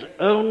bear his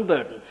own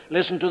burden.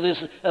 Listen to this,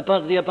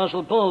 the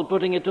Apostle Paul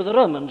putting it to the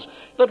Romans.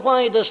 But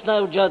why dost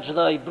thou judge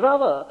thy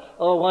brother?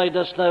 Or why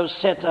dost thou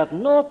set at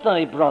naught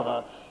thy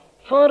brother?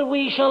 For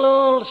we shall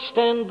all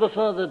stand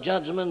before the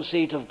judgment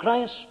seat of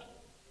Christ.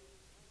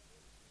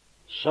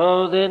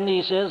 So then,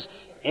 he says,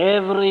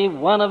 every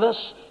one of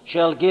us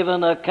shall give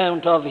an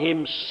account of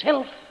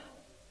himself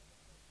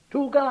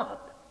to God.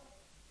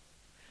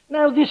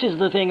 Now, this is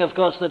the thing, of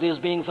course, that is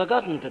being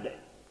forgotten today.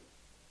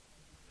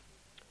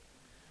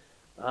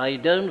 I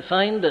don't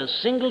find a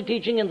single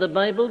teaching in the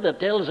Bible that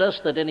tells us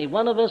that any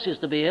one of us is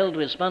to be held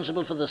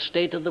responsible for the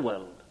state of the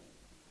world.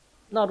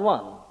 Not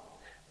one.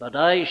 But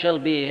I shall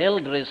be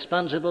held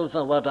responsible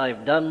for what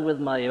I've done with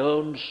my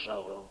own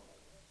soul.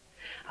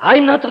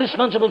 I'm not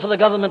responsible for the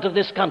government of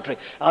this country.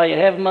 I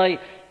have my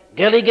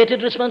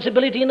delegated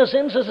responsibility in a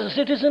sense as a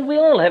citizen. We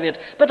all have it.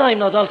 But I'm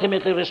not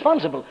ultimately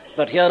responsible.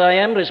 But here I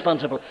am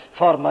responsible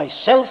for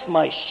myself,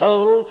 my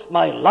soul,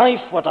 my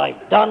life, what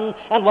I've done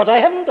and what I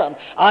haven't done.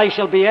 I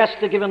shall be asked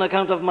to give an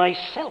account of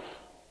myself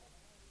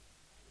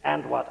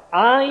and what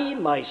I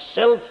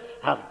myself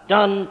have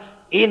done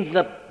in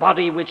the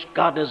body which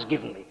God has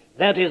given me.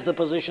 That is the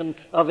position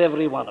of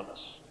every one of us.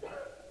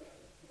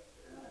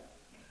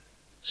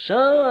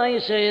 So I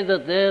say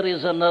that there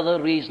is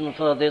another reason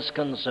for this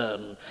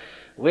concern,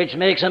 which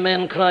makes a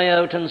man cry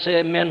out and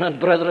say, men and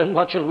brethren,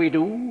 what shall we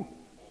do?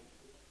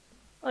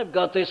 I've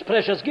got this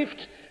precious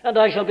gift, and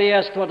I shall be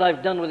asked what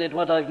I've done with it,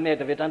 what I've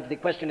made of it, and the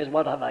question is,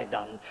 what have I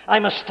done? I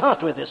must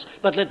start with this,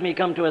 but let me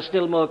come to a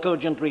still more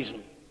cogent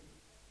reason.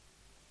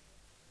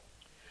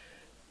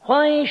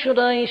 Why should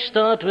I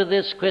start with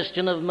this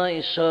question of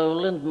my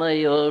soul and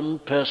my own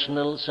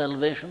personal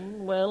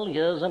salvation? Well,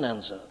 here's an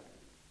answer.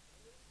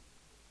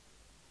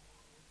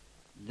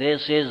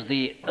 This is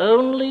the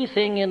only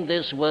thing in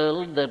this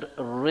world that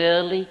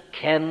really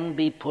can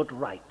be put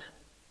right.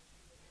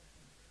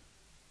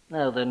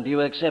 Now then, do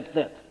you accept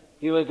that?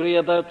 Do you agree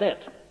about that?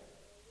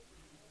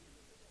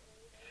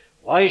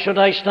 Why should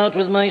I start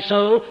with my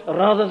soul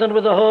rather than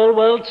with the whole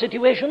world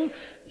situation?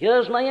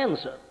 Here's my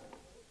answer.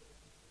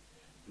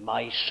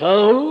 My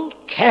soul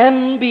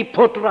can be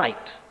put right.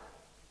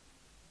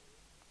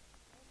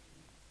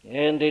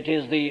 And it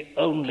is the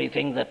only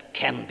thing that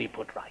can be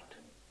put right.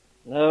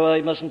 No,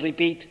 I mustn't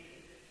repeat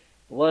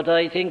what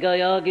I think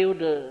I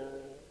argued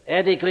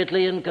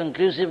adequately and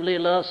conclusively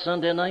last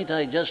Sunday night.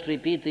 I just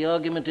repeat the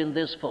argument in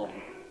this form.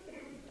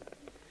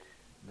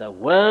 The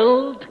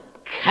world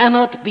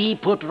cannot be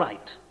put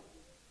right.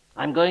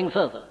 I'm going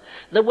further.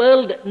 The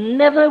world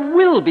never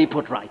will be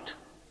put right.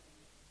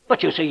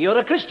 But you say you're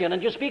a Christian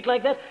and you speak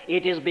like that.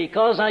 It is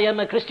because I am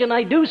a Christian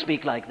I do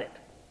speak like that.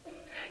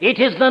 It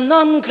is the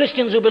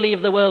non-Christians who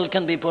believe the world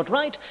can be put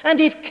right, and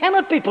it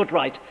cannot be put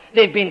right.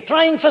 They've been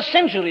trying for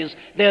centuries.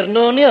 They're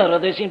no nearer,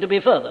 they seem to be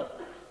further.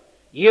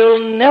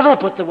 You'll never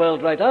put the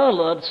world right. Our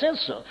Lord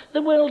says so.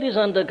 The world is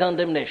under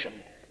condemnation.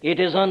 It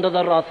is under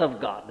the wrath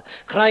of God.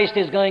 Christ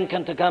is going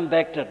to come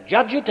back to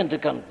judge it and to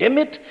condemn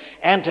it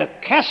and to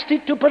cast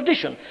it to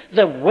perdition.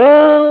 The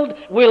world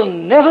will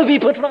never be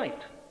put right.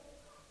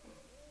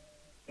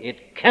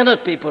 It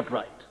cannot be put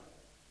right.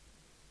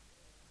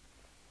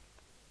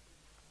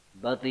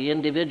 But the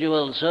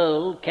individual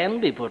soul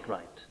can be put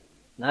right.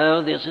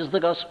 Now, this is the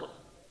gospel.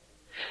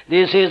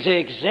 This is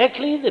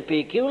exactly the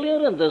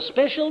peculiar and the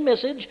special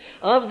message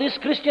of this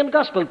Christian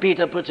gospel.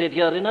 Peter puts it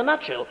here in a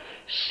nutshell.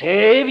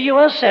 Save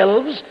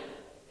yourselves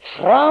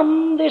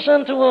from this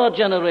untoward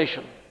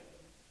generation.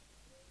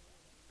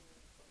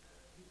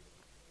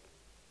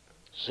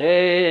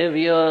 Save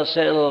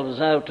yourselves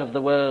out of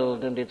the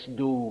world and its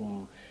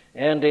doom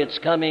and its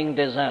coming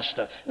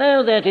disaster.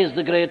 Now, that is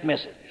the great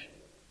message.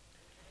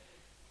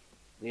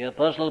 The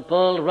Apostle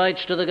Paul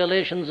writes to the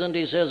Galatians and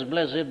he says,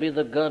 Blessed be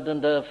the God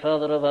and our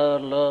Father of our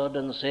Lord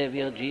and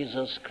Savior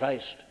Jesus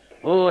Christ,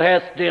 who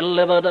hath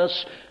delivered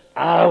us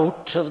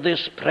out of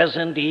this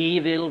present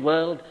evil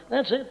world.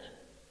 That's it.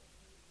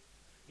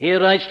 He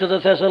writes to the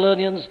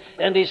Thessalonians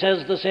and he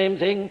says the same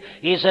thing.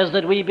 He says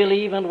that we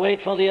believe and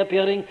wait for the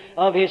appearing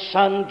of his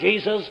Son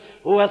Jesus,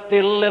 who hath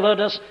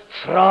delivered us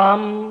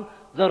from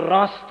the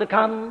wrath to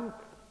come.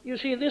 You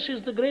see, this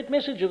is the great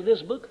message of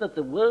this book, that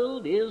the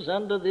world is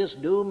under this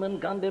doom and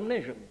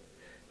condemnation.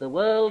 The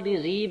world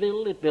is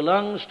evil. It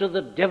belongs to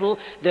the devil.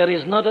 There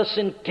is not a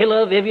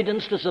scintilla of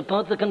evidence to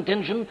support the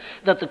contention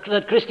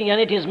that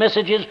Christianity's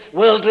message is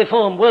world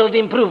reform, world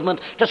improvement,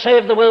 to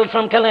save the world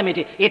from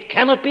calamity. It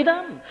cannot be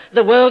done.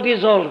 The world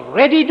is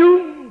already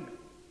doomed.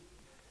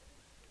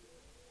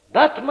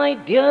 But, my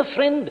dear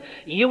friend,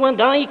 you and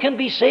I can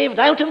be saved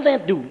out of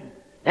that doom.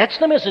 That's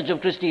the message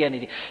of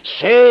Christianity.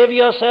 Save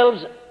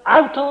yourselves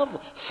out of,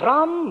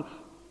 from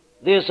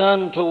this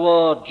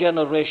untoward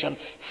generation.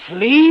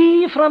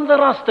 Flee from the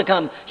wrath to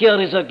come. Here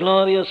is a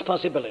glorious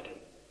possibility.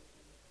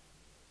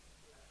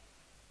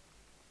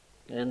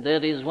 And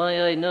that is why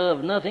I know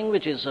of nothing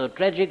which is so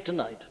tragic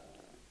tonight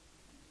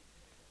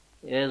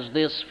as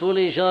this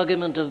foolish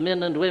argument of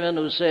men and women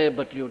who say,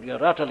 but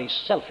you're utterly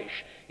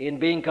selfish in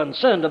being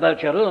concerned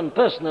about your own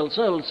personal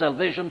soul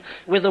salvation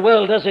with the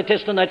world as it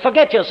is tonight.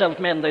 Forget yourself,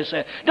 men, they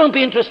say. Don't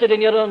be interested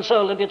in your own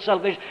soul and its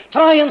salvation.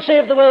 Try and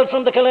save the world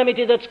from the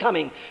calamity that's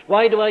coming.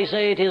 Why do I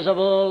say it is of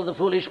all the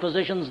foolish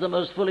positions the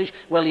most foolish?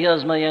 Well,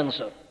 here's my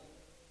answer.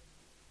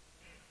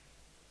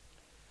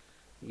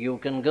 You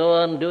can go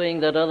on doing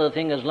that other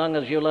thing as long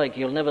as you like.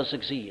 You'll never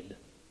succeed.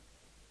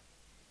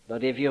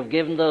 But if you've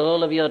given the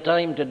whole of your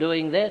time to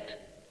doing that,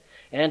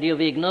 and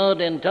you've ignored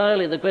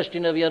entirely the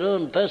question of your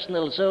own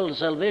personal soul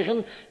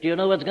salvation, do you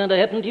know what's going to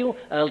happen to you?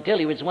 I'll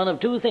tell you, it's one of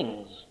two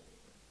things.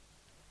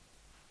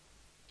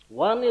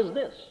 One is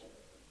this.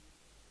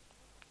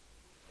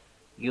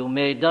 You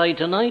may die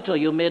tonight, or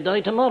you may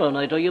die tomorrow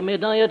night, or you may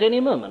die at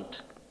any moment.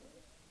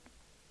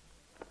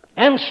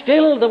 And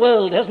still the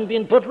world hasn't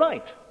been put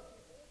right.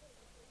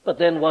 But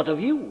then what of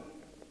you?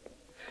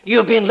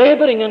 You've been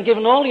laboring and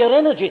given all your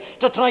energy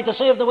to try to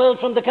save the world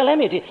from the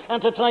calamity and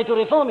to try to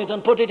reform it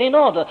and put it in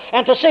order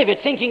and to save it,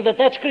 thinking that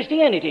that's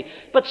Christianity.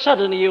 But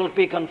suddenly you'll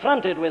be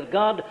confronted with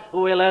God,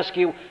 who will ask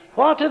you,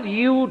 what have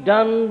you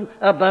done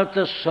about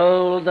the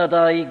soul that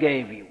I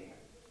gave you?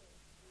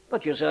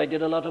 But you say, I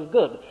did a lot of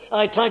good.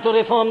 I tried to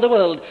reform the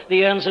world.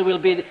 The answer will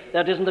be,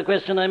 that isn't the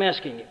question I'm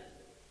asking you.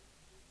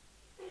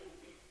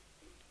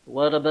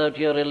 What about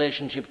your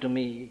relationship to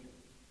me?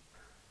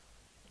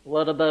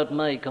 What about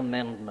my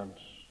commandments?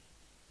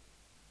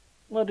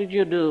 What did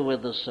you do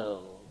with the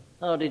soul?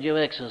 How did you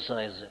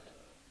exercise it?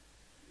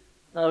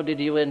 How did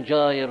you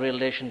enjoy a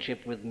relationship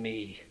with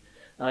me?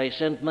 I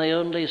sent my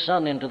only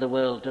Son into the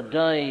world to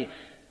die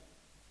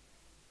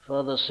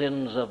for the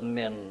sins of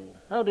men.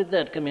 How did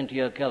that come into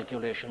your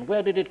calculation?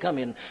 Where did it come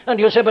in? And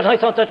you say, but I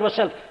thought that was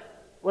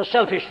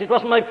selfish. It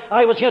wasn't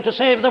I was here to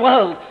save the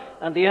world.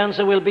 And the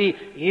answer will be,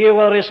 you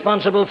are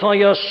responsible for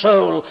your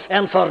soul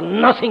and for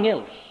nothing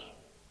else.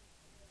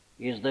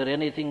 Is there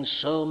anything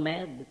so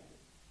mad?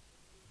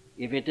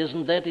 If it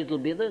isn't that, it'll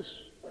be this.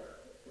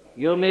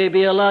 You may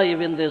be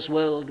alive in this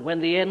world when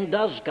the end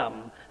does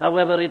come,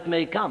 however it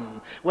may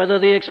come. Whether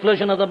the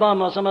explosion of the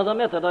bomb or some other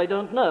method, I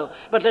don't know.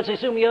 But let's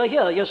assume you're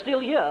here, you're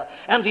still here,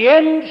 and the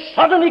end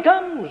suddenly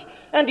comes,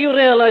 and you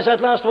realize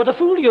at last what a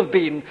fool you've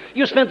been.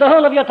 You spent the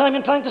whole of your time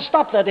in trying to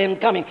stop that end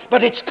coming,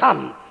 but it's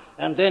come.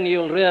 And then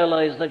you'll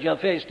realize that you're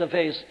face to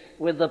face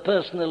with the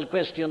personal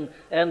question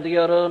and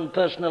your own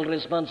personal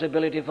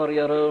responsibility for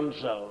your own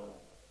soul.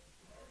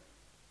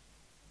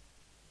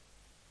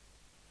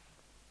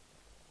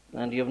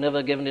 And you've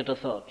never given it a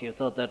thought. You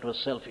thought that was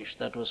selfish,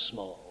 that was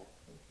small.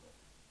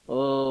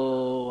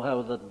 Oh,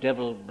 how the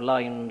devil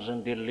blinds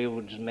and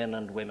deludes men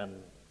and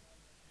women.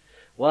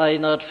 Why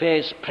not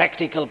face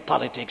practical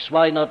politics?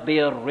 Why not be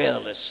a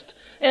realist?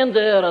 And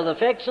there are the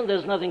facts, and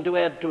there's nothing to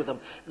add to them.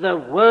 The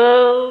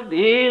world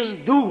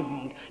is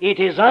doomed. It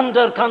is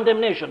under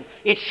condemnation.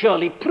 It's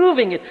surely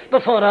proving it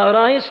before our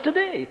eyes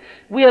today.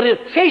 We are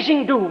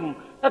facing doom.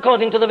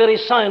 According to the very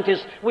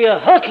scientists, we are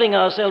hurtling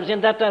ourselves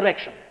in that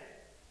direction.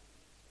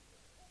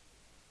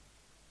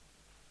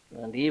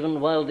 And even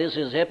while this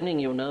is happening,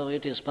 you know,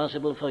 it is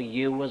possible for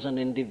you as an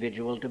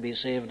individual to be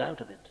saved out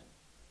of it.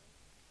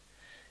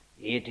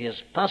 It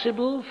is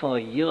possible for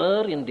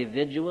your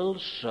individual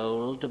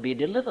soul to be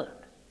delivered.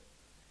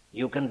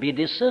 You can be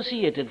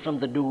dissociated from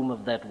the doom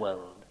of that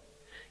world.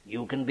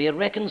 You can be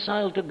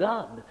reconciled to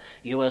God.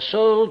 Your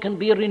soul can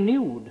be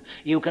renewed.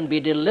 You can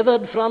be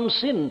delivered from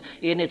sin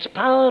in its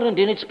power and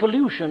in its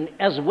pollution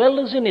as well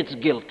as in its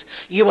guilt.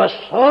 Your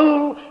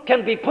soul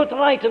can be put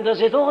right and as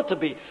it ought to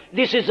be.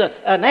 This is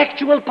an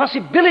actual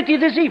possibility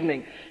this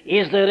evening.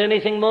 Is there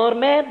anything more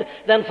mad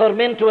than for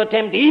men to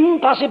attempt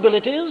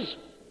impossibilities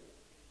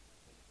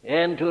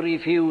and to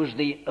refuse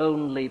the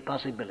only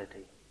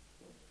possibility?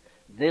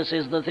 This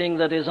is the thing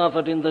that is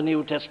offered in the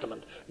New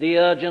Testament. The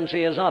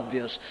urgency is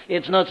obvious.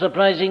 It's not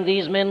surprising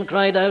these men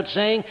cried out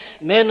saying,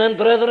 men and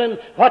brethren,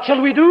 what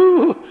shall we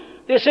do?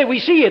 They say,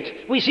 we see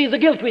it. We see the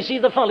guilt. We see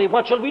the folly.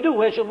 What shall we do?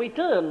 Where shall we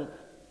turn?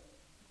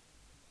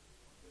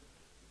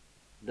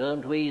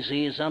 Don't we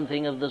see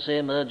something of the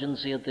same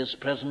urgency at this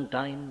present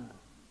time?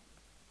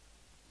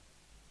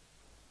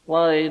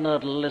 Why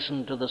not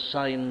listen to the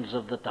signs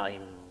of the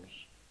times?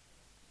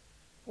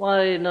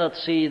 Why not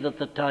see that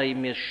the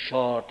time is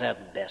short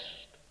at best?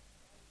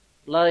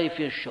 Life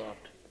is short.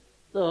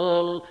 The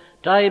whole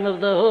time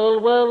of the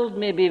whole world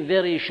may be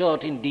very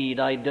short indeed,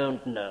 I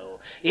don't know.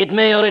 It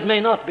may or it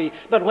may not be,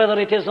 but whether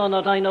it is or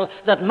not, I know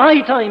that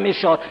my time is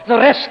short. The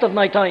rest of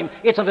my time,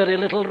 it's a very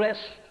little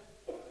rest.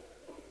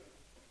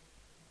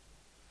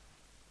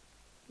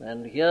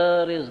 And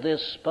here is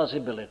this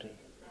possibility.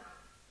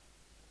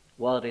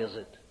 What is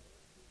it?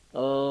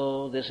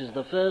 Oh, this is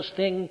the first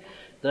thing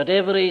that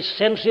every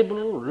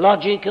sensible,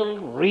 logical,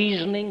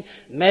 reasoning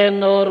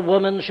man or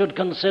woman should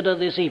consider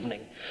this evening.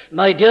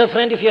 My dear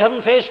friend, if you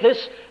haven't faced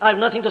this, I've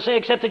nothing to say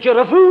except that you're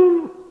a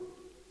fool.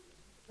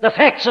 The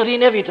facts are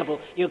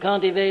inevitable. You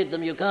can't evade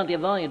them. You can't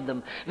avoid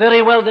them.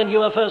 Very well, then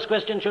your first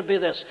question should be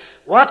this.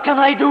 What can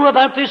I do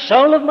about this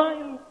soul of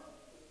mine?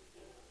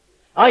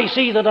 I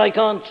see that I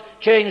can't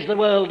change the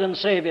world and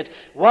save it.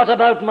 What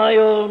about my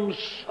own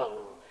soul?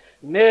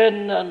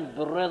 Men and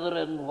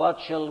brethren, what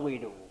shall we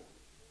do?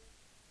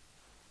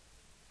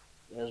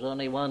 There's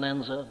only one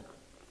answer.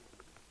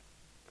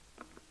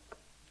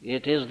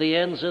 It is the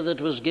answer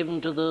that was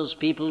given to those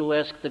people who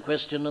asked the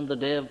question on the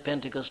day of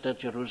Pentecost at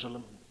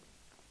Jerusalem.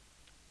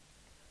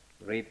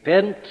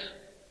 Repent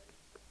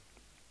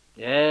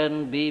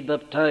and be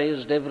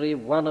baptized, every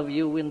one of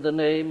you, in the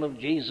name of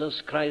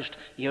Jesus Christ.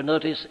 You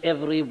notice,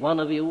 every one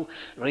of you.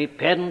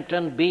 Repent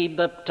and be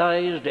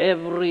baptized,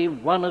 every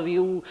one of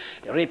you.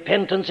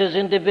 Repentance is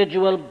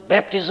individual,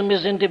 baptism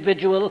is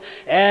individual,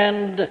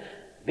 and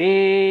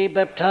be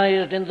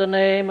baptized in the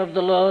name of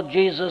the Lord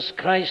Jesus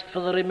Christ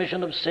for the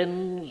remission of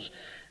sins,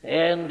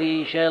 and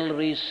ye shall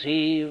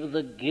receive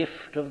the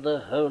gift of the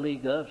Holy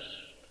Ghost.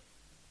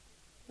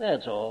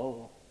 That's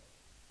all.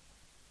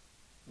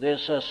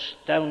 This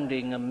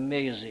astounding,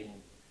 amazing,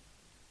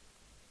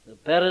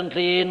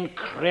 apparently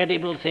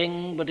incredible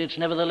thing, but it's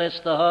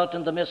nevertheless the heart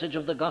and the message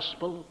of the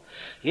gospel.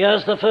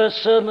 Here's the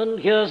first sermon,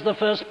 here's the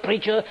first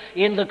preacher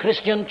in the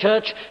Christian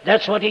church.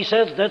 That's what he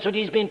says, that's what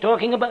he's been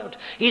talking about.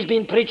 He's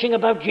been preaching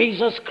about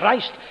Jesus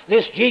Christ,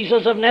 this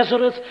Jesus of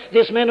Nazareth,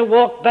 this man who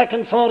walked back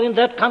and forth in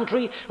that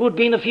country, who'd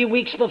been a few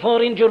weeks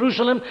before in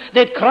Jerusalem.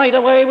 They'd cried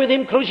away with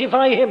him,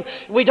 crucify him,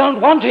 we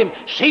don't want him,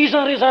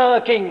 Caesar is our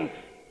king.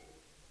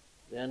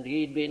 And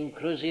he'd been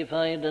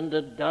crucified and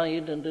had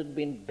died and had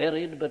been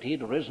buried, but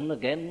he'd risen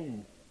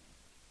again.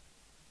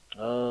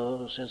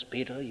 Oh, says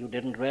Peter, you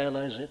didn't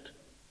realize it.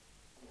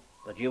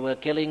 But you were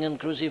killing and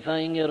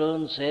crucifying your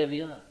own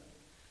Savior.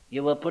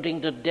 You were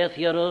putting to death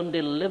your own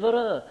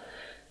deliverer.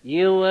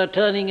 You were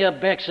turning your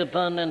backs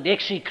upon and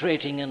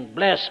execrating and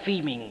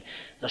blaspheming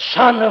the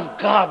Son of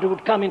God who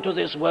would come into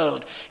this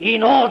world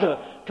in order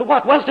to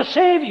what? Well, to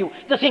save you.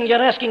 The thing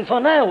you're asking for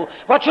now.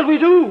 What shall we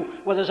do?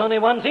 Well, there's only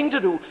one thing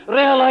to do.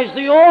 Realize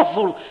the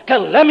awful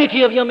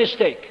calamity of your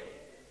mistake.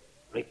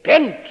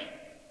 Repent.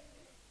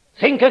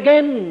 Think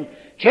again.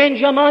 Change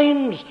your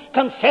minds.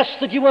 Confess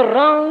that you were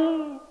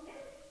wrong.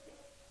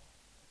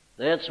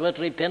 That's what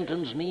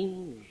repentance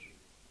means.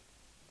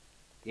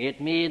 It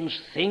means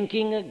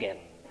thinking again.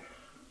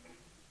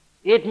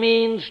 It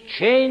means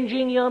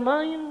changing your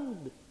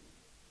mind.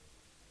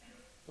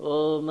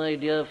 Oh, my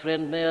dear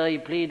friend, may I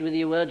plead with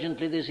you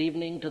urgently this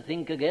evening to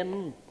think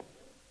again.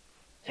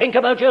 Think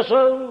about your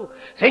soul.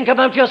 Think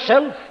about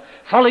yourself.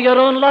 Follow your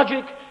own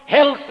logic.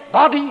 Health,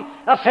 body,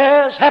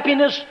 affairs,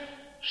 happiness,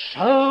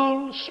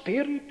 soul,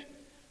 spirit,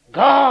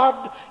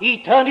 God,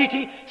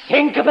 eternity.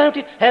 Think about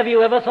it. Have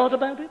you ever thought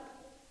about it?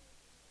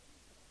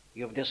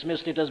 You've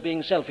dismissed it as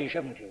being selfish,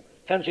 haven't you?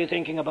 Fancy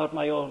thinking about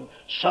my own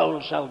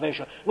soul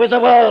salvation with the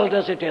world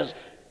as it is.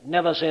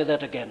 Never say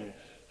that again.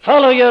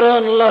 Follow your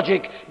own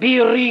logic. Be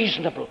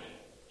reasonable.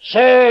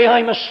 Say,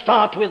 I must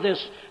start with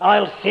this.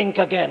 I'll think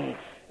again.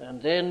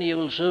 And then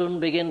you'll soon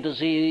begin to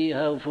see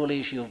how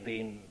foolish you've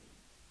been.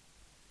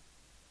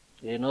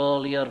 In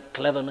all your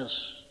cleverness,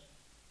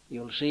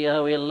 you'll see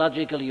how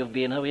illogical you've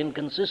been, how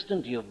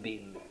inconsistent you've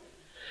been.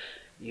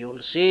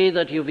 You'll see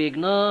that you've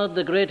ignored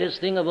the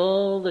greatest thing of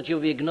all, that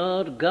you've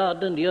ignored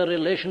God and your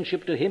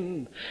relationship to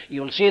Him.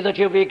 You'll see that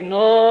you've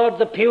ignored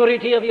the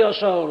purity of your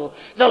soul,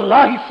 the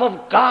life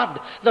of God,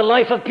 the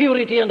life of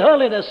purity and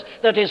holiness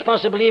that is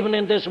possible even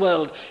in this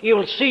world.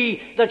 You'll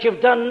see that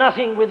you've done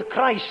nothing with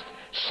Christ,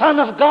 Son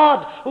of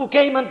God, who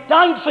came and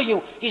died for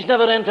you. He's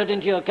never entered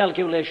into your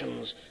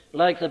calculations.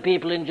 Like the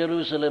people in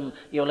Jerusalem,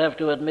 you'll have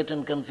to admit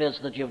and confess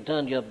that you've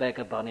turned your back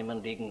upon Him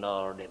and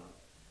ignored Him,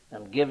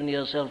 and given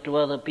yourself to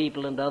other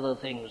people and other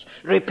things.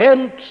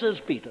 Repent, says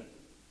Peter.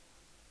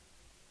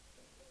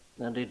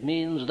 And it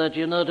means that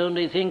you not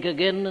only think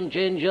again and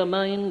change your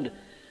mind,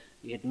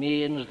 it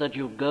means that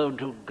you go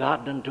to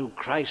God and to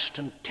Christ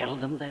and tell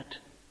them that.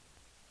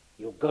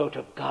 You go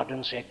to God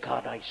and say,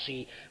 God, I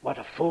see what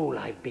a fool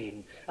I've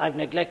been. I've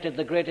neglected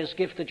the greatest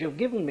gift that you've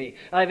given me.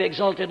 I've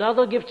exalted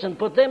other gifts and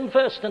put them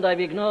first, and I've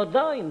ignored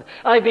thine.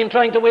 I've been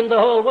trying to win the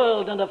whole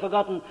world and have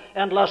forgotten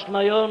and lost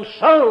my own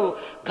soul.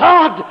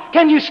 God,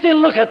 can you still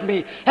look at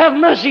me? Have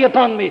mercy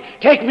upon me.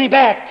 Take me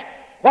back.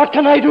 What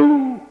can I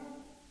do?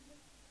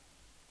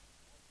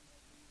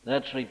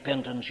 That's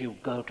repentance. You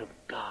go to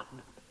God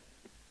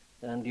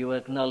and you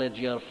acknowledge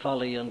your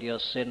folly and your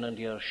sin and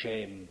your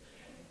shame.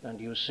 And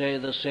you say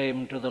the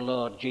same to the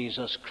Lord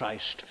Jesus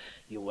Christ.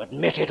 You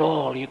admit it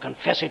all, you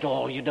confess it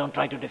all, you don't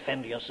try to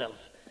defend yourself.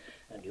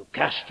 And you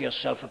cast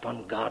yourself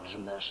upon God's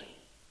mercy.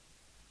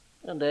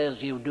 And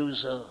as you do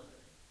so,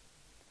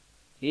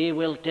 He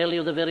will tell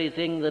you the very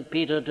thing that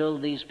Peter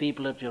told these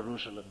people at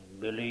Jerusalem.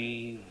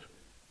 Believe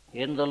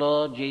in the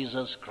Lord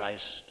Jesus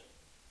Christ,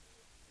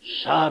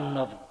 Son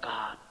of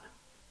God.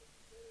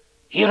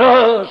 He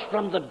rose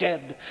from the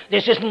dead.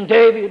 This isn't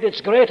David, it's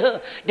greater.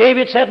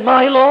 David said,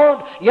 my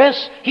Lord.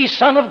 Yes, He's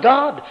Son of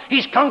God.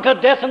 He's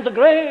conquered death and the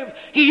grave.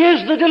 He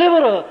is the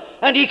deliverer,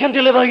 and He can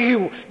deliver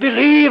you.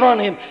 Believe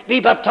on Him. Be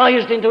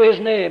baptized into His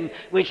name,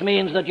 which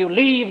means that you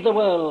leave the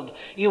world.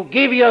 You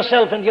give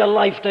yourself and your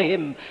life to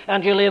Him,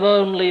 and you live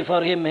only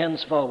for Him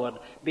henceforward.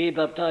 Be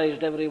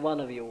baptized, every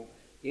one of you,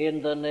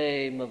 in the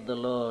name of the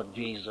Lord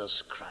Jesus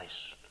Christ.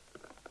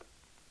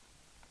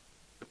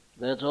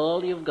 That's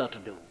all you've got to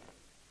do.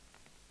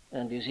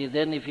 And you see,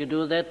 then if you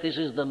do that, this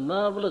is the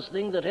marvelous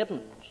thing that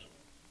happens.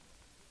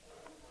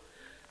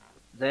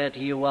 that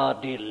you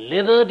are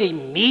delivered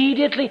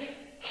immediately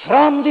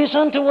from this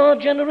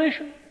untoward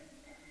generation.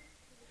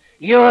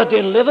 You are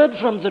delivered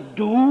from the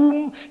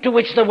doom to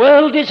which the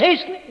world is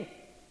hastening.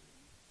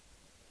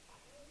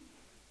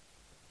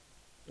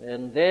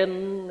 And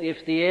then,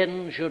 if the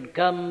end should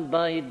come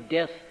by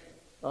death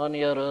on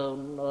your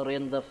own or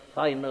in the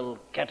final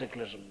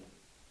cataclysm,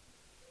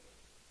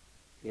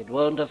 it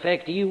won't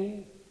affect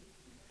you.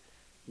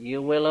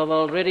 You will have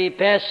already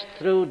passed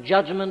through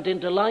judgment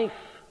into life.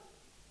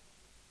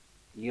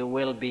 You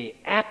will be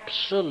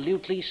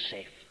absolutely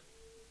safe.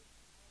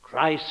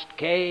 Christ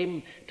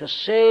came to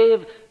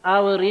save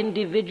our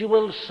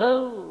individual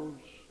souls.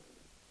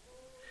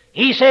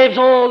 He saves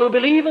all who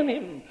believe in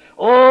him.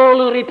 All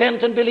who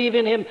repent and believe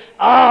in him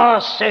are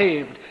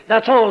saved.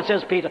 That's all,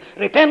 says Peter.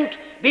 Repent,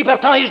 be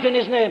baptized in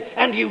his name,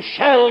 and you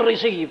shall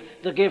receive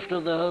the gift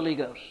of the Holy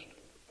Ghost.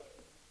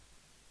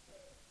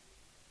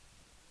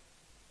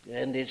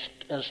 And it's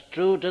as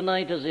true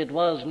tonight as it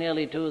was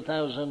nearly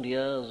 2,000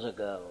 years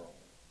ago.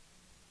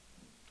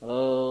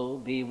 Oh,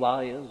 be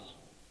wise.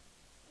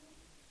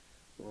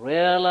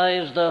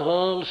 Realize the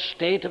whole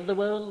state of the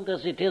world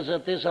as it is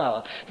at this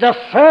hour. The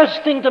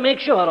first thing to make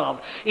sure of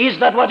is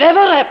that whatever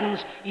happens,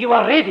 you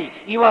are ready,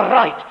 you are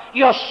right,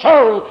 your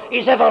soul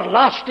is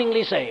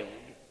everlastingly saved.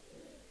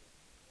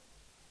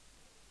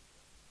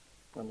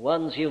 And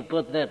once you've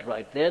put that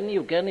right, then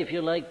you can, if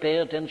you like, pay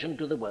attention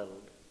to the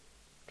world.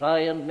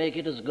 Try and make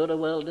it as good a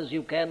world as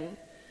you can.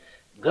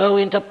 Go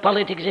into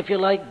politics if you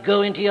like,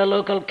 go into your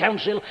local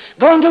council,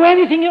 go and do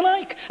anything you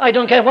like. I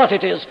don't care what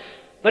it is.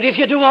 But if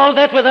you do all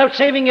that without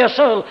saving your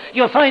soul,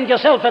 you'll find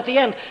yourself at the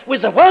end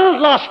with the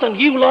world lost and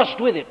you lost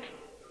with it.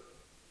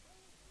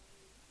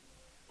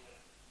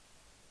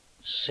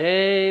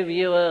 Save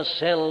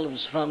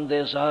yourselves from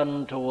this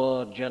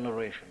untoward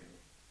generation.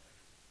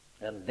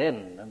 And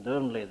then, and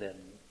only then,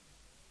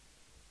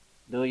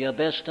 do your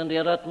best and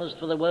your utmost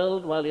for the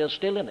world while you're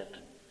still in it,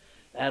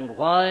 and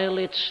while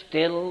it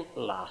still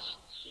lasts.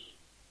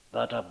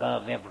 But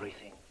above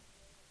everything,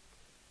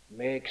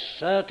 make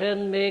sure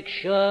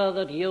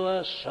that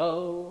your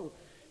soul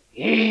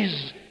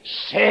is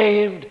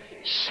saved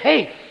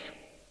safe.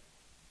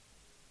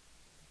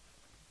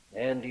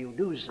 And you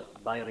do so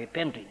by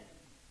repenting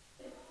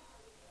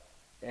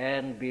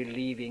and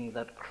believing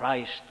that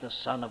Christ, the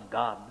Son of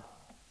God,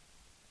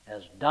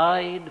 has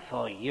died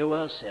for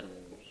your sins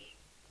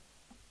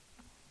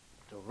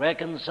to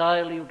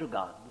reconcile you to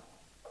God,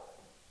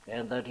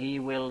 and that he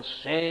will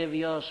save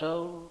your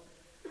soul,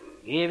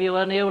 give you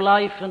a new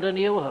life and a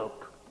new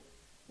hope,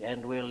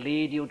 and will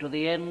lead you to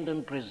the end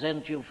and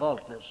present you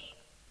faultless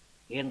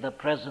in the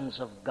presence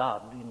of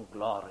God in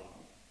glory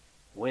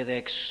with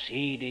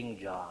exceeding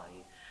joy,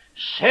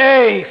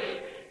 safe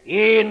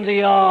in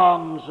the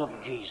arms of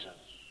Jesus,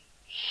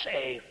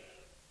 safe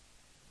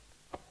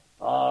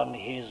on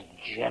his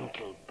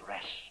gentle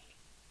breast.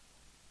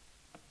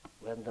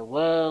 When the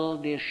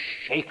world is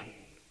shaken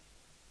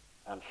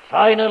and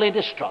finally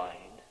destroyed,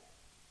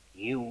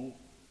 you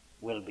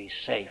will be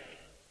safe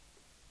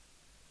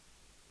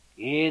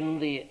in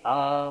the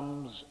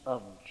arms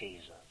of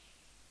Jesus.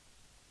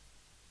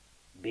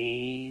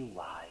 Be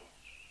wise.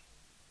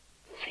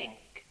 Think.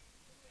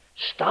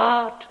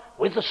 Start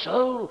with the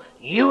soul,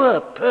 your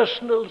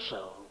personal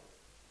soul,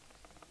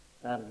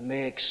 and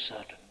make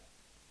certain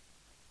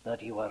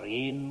that you are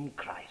in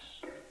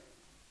Christ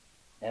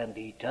and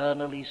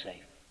eternally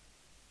safe.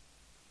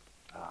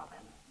 Amen.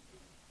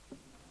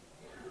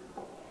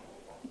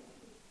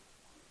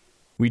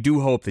 We do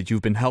hope that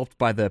you've been helped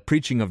by the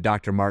preaching of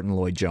Dr. Martyn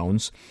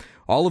Lloyd-Jones.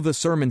 All of the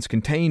sermons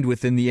contained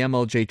within the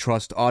MLJ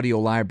Trust audio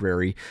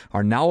library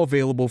are now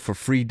available for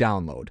free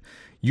download.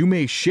 You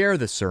may share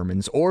the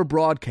sermons or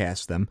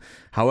broadcast them.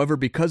 However,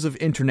 because of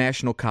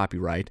international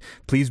copyright,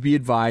 please be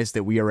advised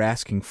that we are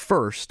asking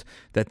first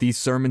that these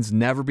sermons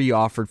never be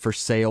offered for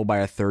sale by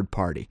a third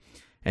party.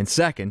 And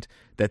second,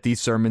 that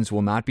these sermons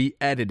will not be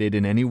edited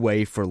in any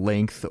way for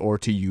length or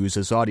to use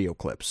as audio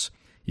clips.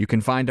 You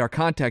can find our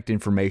contact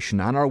information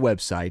on our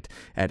website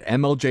at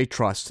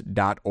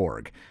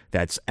mljtrust.org.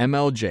 That's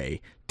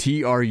mljtrust.org.